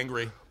 make people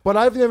angry But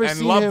I've never and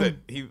seen loved him. it.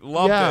 He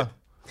loved yeah. it.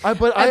 I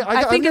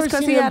think it's because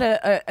because he had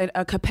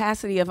a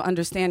capacity of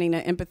understanding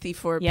and empathy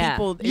for Yeah.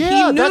 people.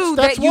 Yeah, he knew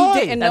that's that you why.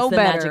 didn't That's know the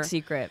better. magic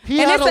secret. He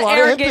and had it's a an lot of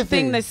arrogant empathy.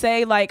 thing to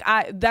say, like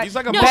that's He's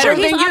like a better sure,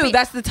 than he's you. obvi-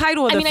 That's the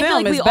title of I mean, the I feel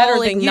film. like we is better all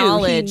than you. He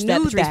acknowledge that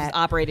knew Patrice that. was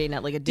operating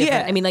at like a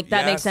different. Yeah. I mean, like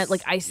that makes Yes. sense.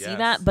 Like I see Yes.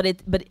 that,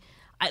 but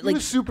I like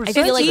was super I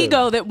feel It's like sensitive.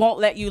 ego that won't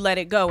let you let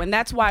it go, and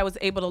that's why I was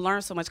able to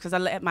learn so much because I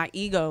let my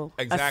ego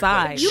Exactly.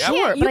 aside. You Yep.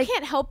 can't. but You I-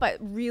 can't help but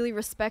really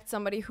respect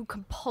somebody who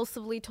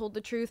compulsively told the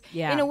truth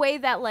Yeah. in a way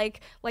that, like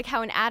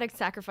how an addict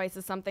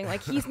sacrifices something.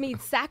 Like he's made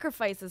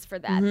sacrifices for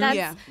that.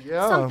 That's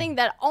Yeah. something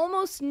that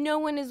almost no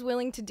one is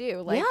willing to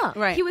do. Like Yeah.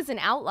 Right. he was an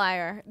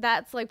outlier.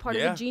 That's like part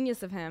of Yeah. the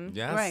genius of him.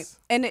 Yes. Right.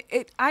 And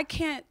I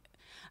can't.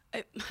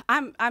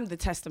 I'm the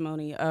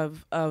testimony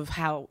of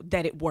how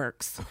that it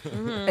works.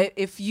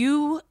 If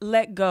you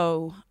let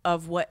go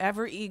of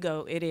whatever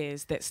ego it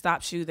is that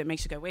stops you, that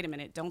makes you go, wait a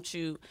minute, don't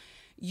you?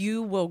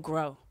 You will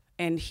grow.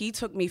 And he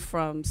took me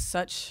from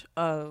such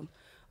a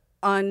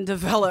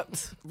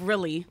undeveloped,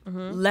 really,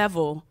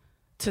 level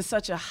to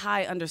such a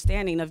high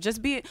understanding of just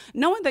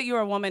knowing that you're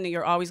a woman and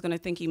you're always going to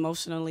think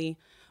emotionally.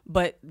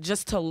 But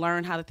just to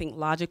learn how to think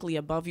logically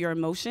above your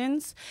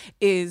emotions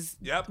is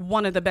Yep.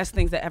 one of the best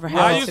things that ever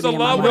happened I used to to me in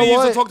my love life. when he You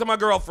know used to what? talk to my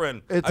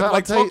girlfriend. I'd I'll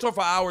like tell talk you- to her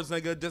for hours,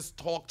 nigga. Just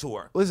talk to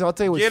her. Listen, I'll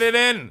tell you what's Get it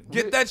in.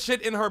 Get that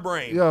shit in her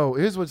brain. Yo,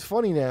 here's what's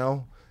funny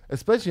now,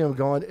 especially I'm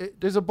going.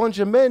 There's a bunch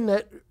of men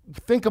that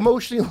think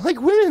emotionally like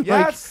women.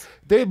 Yes.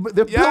 Like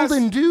they're Yes.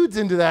 building dudes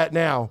into that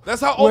now. That's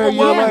how where you're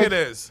overwhelming like- it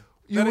is.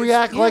 You That is-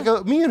 react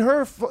like me and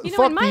her You know,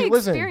 fuck in my people.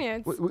 Listen,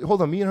 experience- hold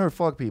on. Me and her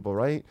fuck people,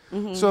 right?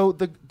 So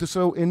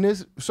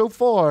so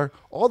far,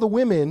 all the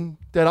women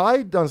that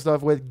I've done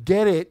stuff with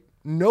get it,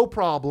 no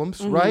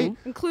problems, right?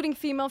 Including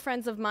female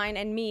friends of mine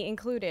and me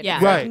included. Yeah.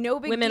 It's like Right. no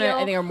big Women deal. are,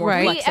 I think, are more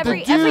Right. flexible.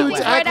 Every- The everything's dudes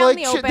right act out in like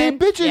the shit. They open.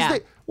 bitches. Yeah.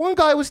 One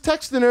guy was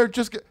texting her,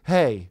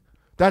 hey,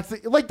 that's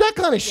like that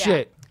kind of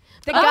shit.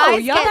 The Oh,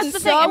 guys y'all get can so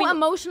say- I mean,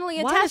 emotionally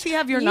attached. why does he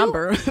have your You-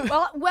 number?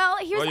 Well,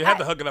 here's Well, you had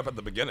to hook it up at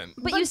the beginning.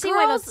 But you see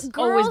why that's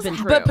always been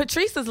true. But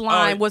Patrice's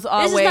line was This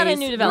always, is not a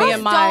new me development.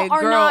 and my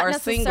are girl not are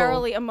single.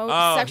 necessarily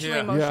Oh, sexually yeah.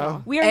 emotional. Yeah.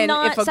 we are And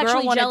not if a girl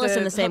sexually wanted jealous to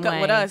in the same hook way.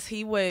 up with us,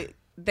 he would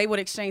they would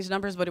exchange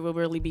numbers, but it would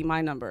really be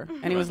my number.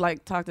 And he was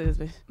like, talk to this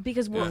bitch.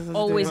 Because we're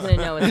always going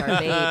to know it's our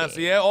baby. So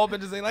yeah, all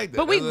bitches ain't like that.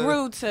 But we That's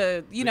grew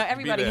to,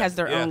 everybody there. has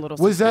their Yeah. own little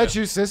Was system. that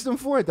your system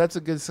for it? That's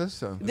a good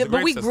system. It's a But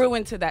great we system. grew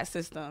into that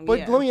system. But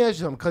yeah. let me ask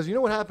you something, because you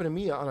know what happened to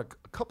me on a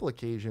couple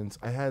occasions.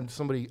 I had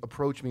somebody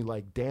approach me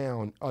like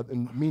down,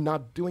 and me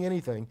not doing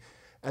anything,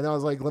 and I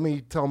was like, "Let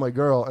me tell my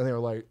girl," and they were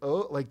like,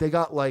 "Oh," like they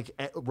got like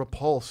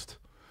repulsed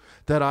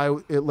that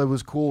it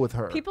was cool with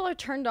her. People are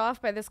turned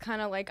off by this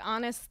kind of like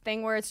honest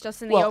thing where it's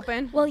just in Well, the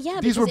open. Well,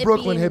 yeah. These were because it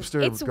Brooklyn being-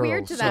 hipster it's girls.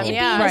 weird to them, so-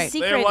 yeah. Being Right. a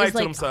secret They're lying is to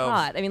like themselves.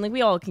 hot. I mean, like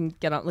we all can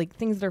get on. Like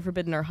things that are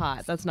forbidden are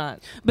hot. That's not.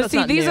 But that's see,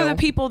 not these are new. the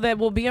people that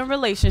will be in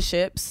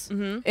relationships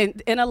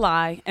in a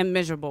lie and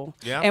miserable.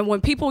 Yeah. And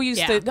when people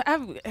used Yeah.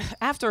 to,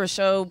 after a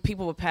show,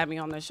 people would pat me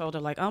on the shoulder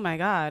like, "Oh my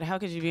God, how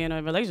could you be in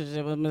a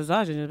relationship with a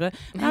misogynist?"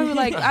 And I was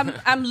like,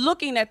 I'm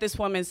looking at this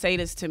woman say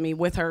this to me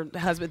with her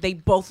husband. They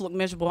both look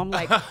miserable. I'm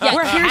like, Yeah,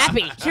 we're here's,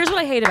 happy. Here's what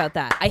I hate about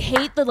that. I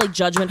hate the like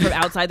judgment from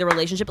outside the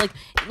relationship.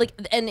 Like,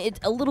 and it's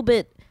a little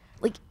bit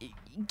like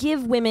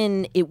give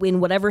women in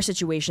whatever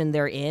situation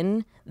they're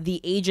in the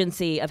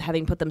agency of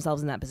having put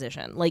themselves in that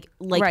position. Like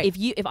Right.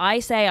 if I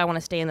say I want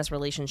to stay in this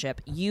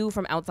relationship, you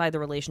from outside the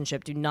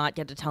relationship do not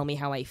get to tell me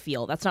how I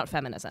feel. That's not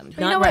feminism. you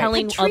know Not what?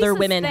 telling other Patrice's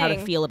women how to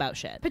thing- feel about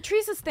shit.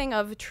 Patrice's thing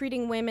of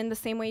treating women the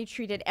same way you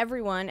treated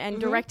everyone and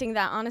directing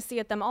that honesty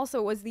at them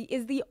also is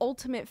the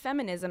ultimate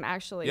feminism.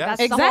 Actually, Yes.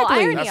 that's the whole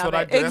Exactly. irony That's of what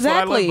I it. do. That's what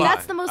I live Exactly. by.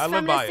 That's the most I live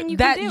feminist by thing it. you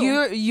That can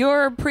do.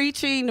 you're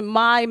preaching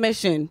my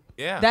mission.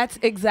 Yeah. That's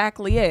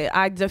exactly it.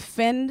 I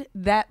defend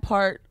that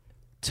part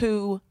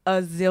to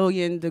a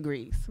zillion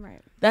degrees.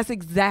 Right. That's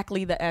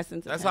exactly the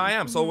essence. That's of how I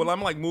him. am. So when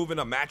I'm like moving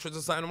a mattress or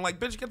something, I'm like,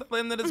 bitch, get the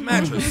end of this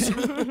mattress.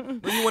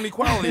 You want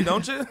equality,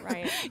 don't you?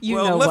 Right. You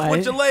well, know lift what?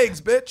 with your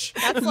legs, bitch.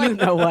 You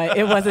know what?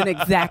 It wasn't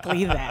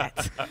exactly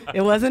that.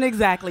 It wasn't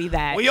exactly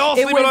that. We all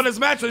It sleeping was- on this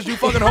mattress, you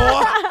fucking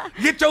whore.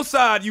 Get your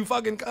side, you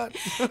fucking cunt.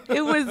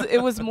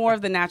 It was more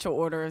of the natural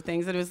order of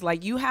things. It was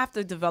like you have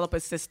to develop a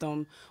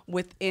system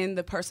within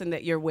the person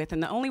that you're with,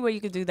 and the only way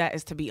you could do that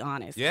is to be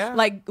honest. Yeah.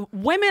 Like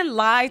women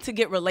lie to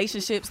get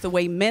relationships the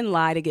way men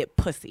lie to get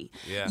pussy.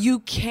 Yeah. You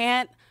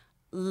can't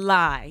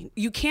lie.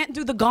 You can't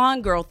do the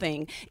Gone Girl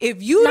thing.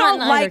 If you Not don't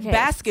in either like case. It's not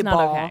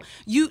basketball, okay.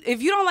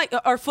 if you don't like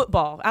or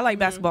football. I like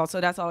basketball, so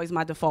that's always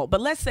my default.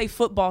 But let's say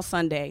football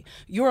Sunday.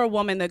 You're a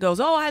woman that goes,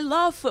 "Oh, I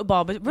love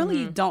football," but really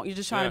you don't. You're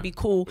just trying Yeah. to be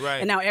cool. Right.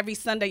 And now every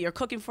Sunday you're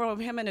cooking for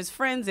him and his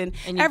friends, and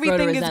And you grow to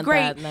everything is resent great.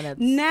 that, and then it's-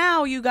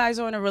 Now you guys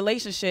are in a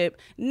relationship.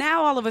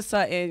 Now all of a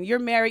sudden you're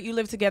married, you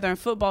live together, and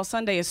football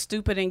Sunday is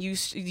stupid, and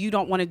you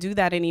don't want to do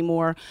that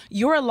anymore.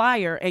 You're a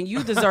liar, and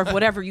you deserve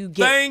whatever you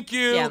get. Thank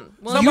you. Yeah.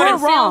 Well, You're in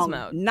sales wrong,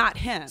 mode. not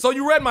him. So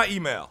you read my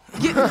email.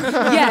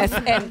 Yes,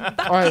 and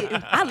fuck All right. you.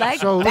 I like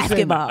So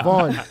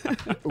basketball. listen,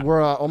 Vaughn,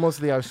 we're almost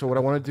to the hour. So what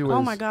I want to do is,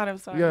 Oh my God, I'm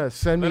sorry. Yeah,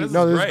 send me. No, this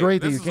No, is this is great.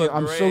 great that This you is came. a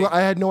I'm so. great-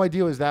 I had no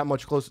idea it was that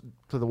much close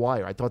to the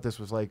wire. I thought this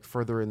was like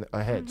further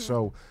ahead.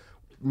 So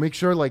make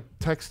sure like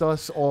text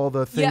us all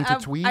the thing to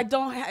tweet. I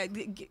don't.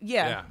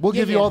 Yeah. We'll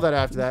give you yeah. all that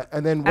after that.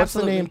 And then what's the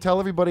Absolutely. name? Tell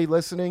everybody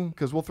listening,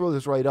 because we'll throw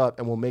this right up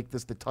and we'll make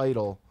this the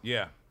title.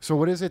 Yeah. So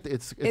what is it?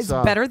 It's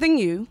Better Than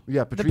You.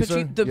 Yeah, Patrice.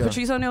 The Yeah.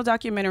 Patrice O'Neal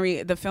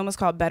documentary. The film is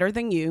called Better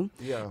Than You.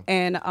 Yeah.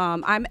 And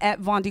I'm at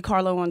Von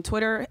DiCarlo on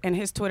Twitter, and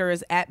his Twitter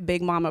is at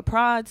Big Mama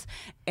Prods.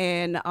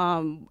 And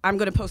I'm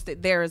going to post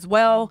it there as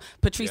well.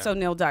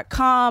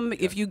 PatriceO'Neal.com.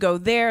 If you go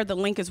there, the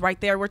link is right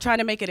there. We're trying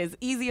to make it as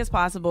easy as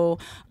possible.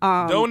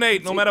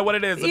 Donate, no matter what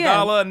it is. Yeah.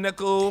 $1, a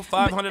nickel,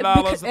 $500,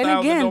 Because- $1,000, and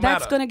again, don't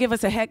that's matter. going to give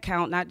us a head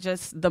count, not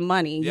just the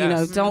money. You know,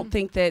 Yes. don't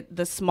think that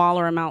the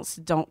smaller amounts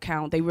don't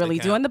count. They really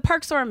do. count. And the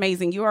perks are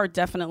amazing. You are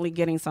definitely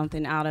getting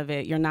something out of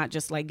it. You're not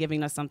just like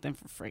giving us something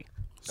for free.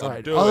 So all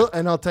right. do I'll, it.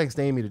 and I'll text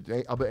Amy.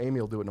 I'll bet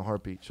Amy will do it in a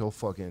heartbeat. She'll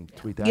fucking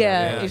tweet that. out.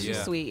 Yeah, Yeah, if you're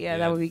yeah. sweet. Yeah, Yeah.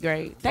 that would be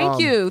great.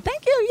 Thank you.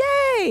 Thank you.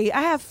 Yay.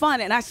 I have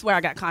fun. And I swear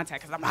I got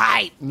contact because I'm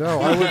hyped.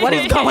 No, I would. What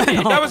is going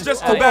on? That was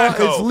just It's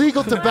tobacco.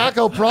 legal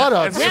tobacco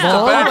products. It's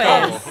Vaughn.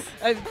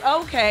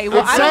 tobacco. Okay. Well,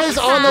 It I don't says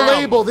on the Drum.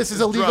 label, this is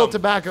a legal Drum.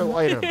 tobacco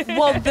item.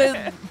 Well,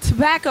 the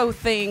tobacco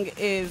thing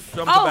is.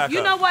 Drum oh, tobacco.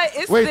 you know what?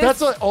 It's Wait, this,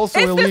 that's also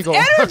it's illegal.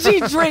 This energy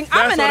drink.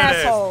 I'm That's an what it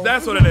is. asshole.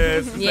 That's what it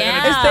is. It's the Yeah.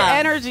 energy. It's the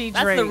energy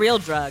That's drink. the real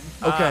drug.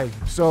 Okay,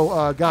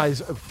 so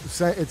guys,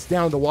 it's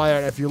down the wire.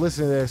 And if you're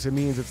listening to this, it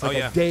means it's like Oh,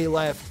 yeah. a day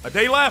left. A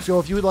day left. So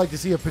if you would like to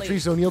see a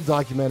Patrice O'Neal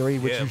documentary,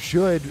 which Yeah. you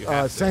should, You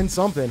have to. send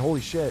something.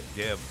 Holy shit.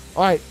 Yeah.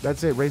 All right,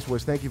 that's it. Race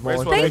Wars. Thank you, Vaughn.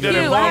 Race Wars, Thank we did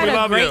it, you. Vaughn. I We had a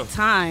love great you.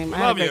 time. I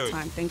had a Love great you.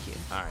 time. Thank you.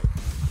 All right.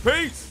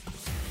 Peace.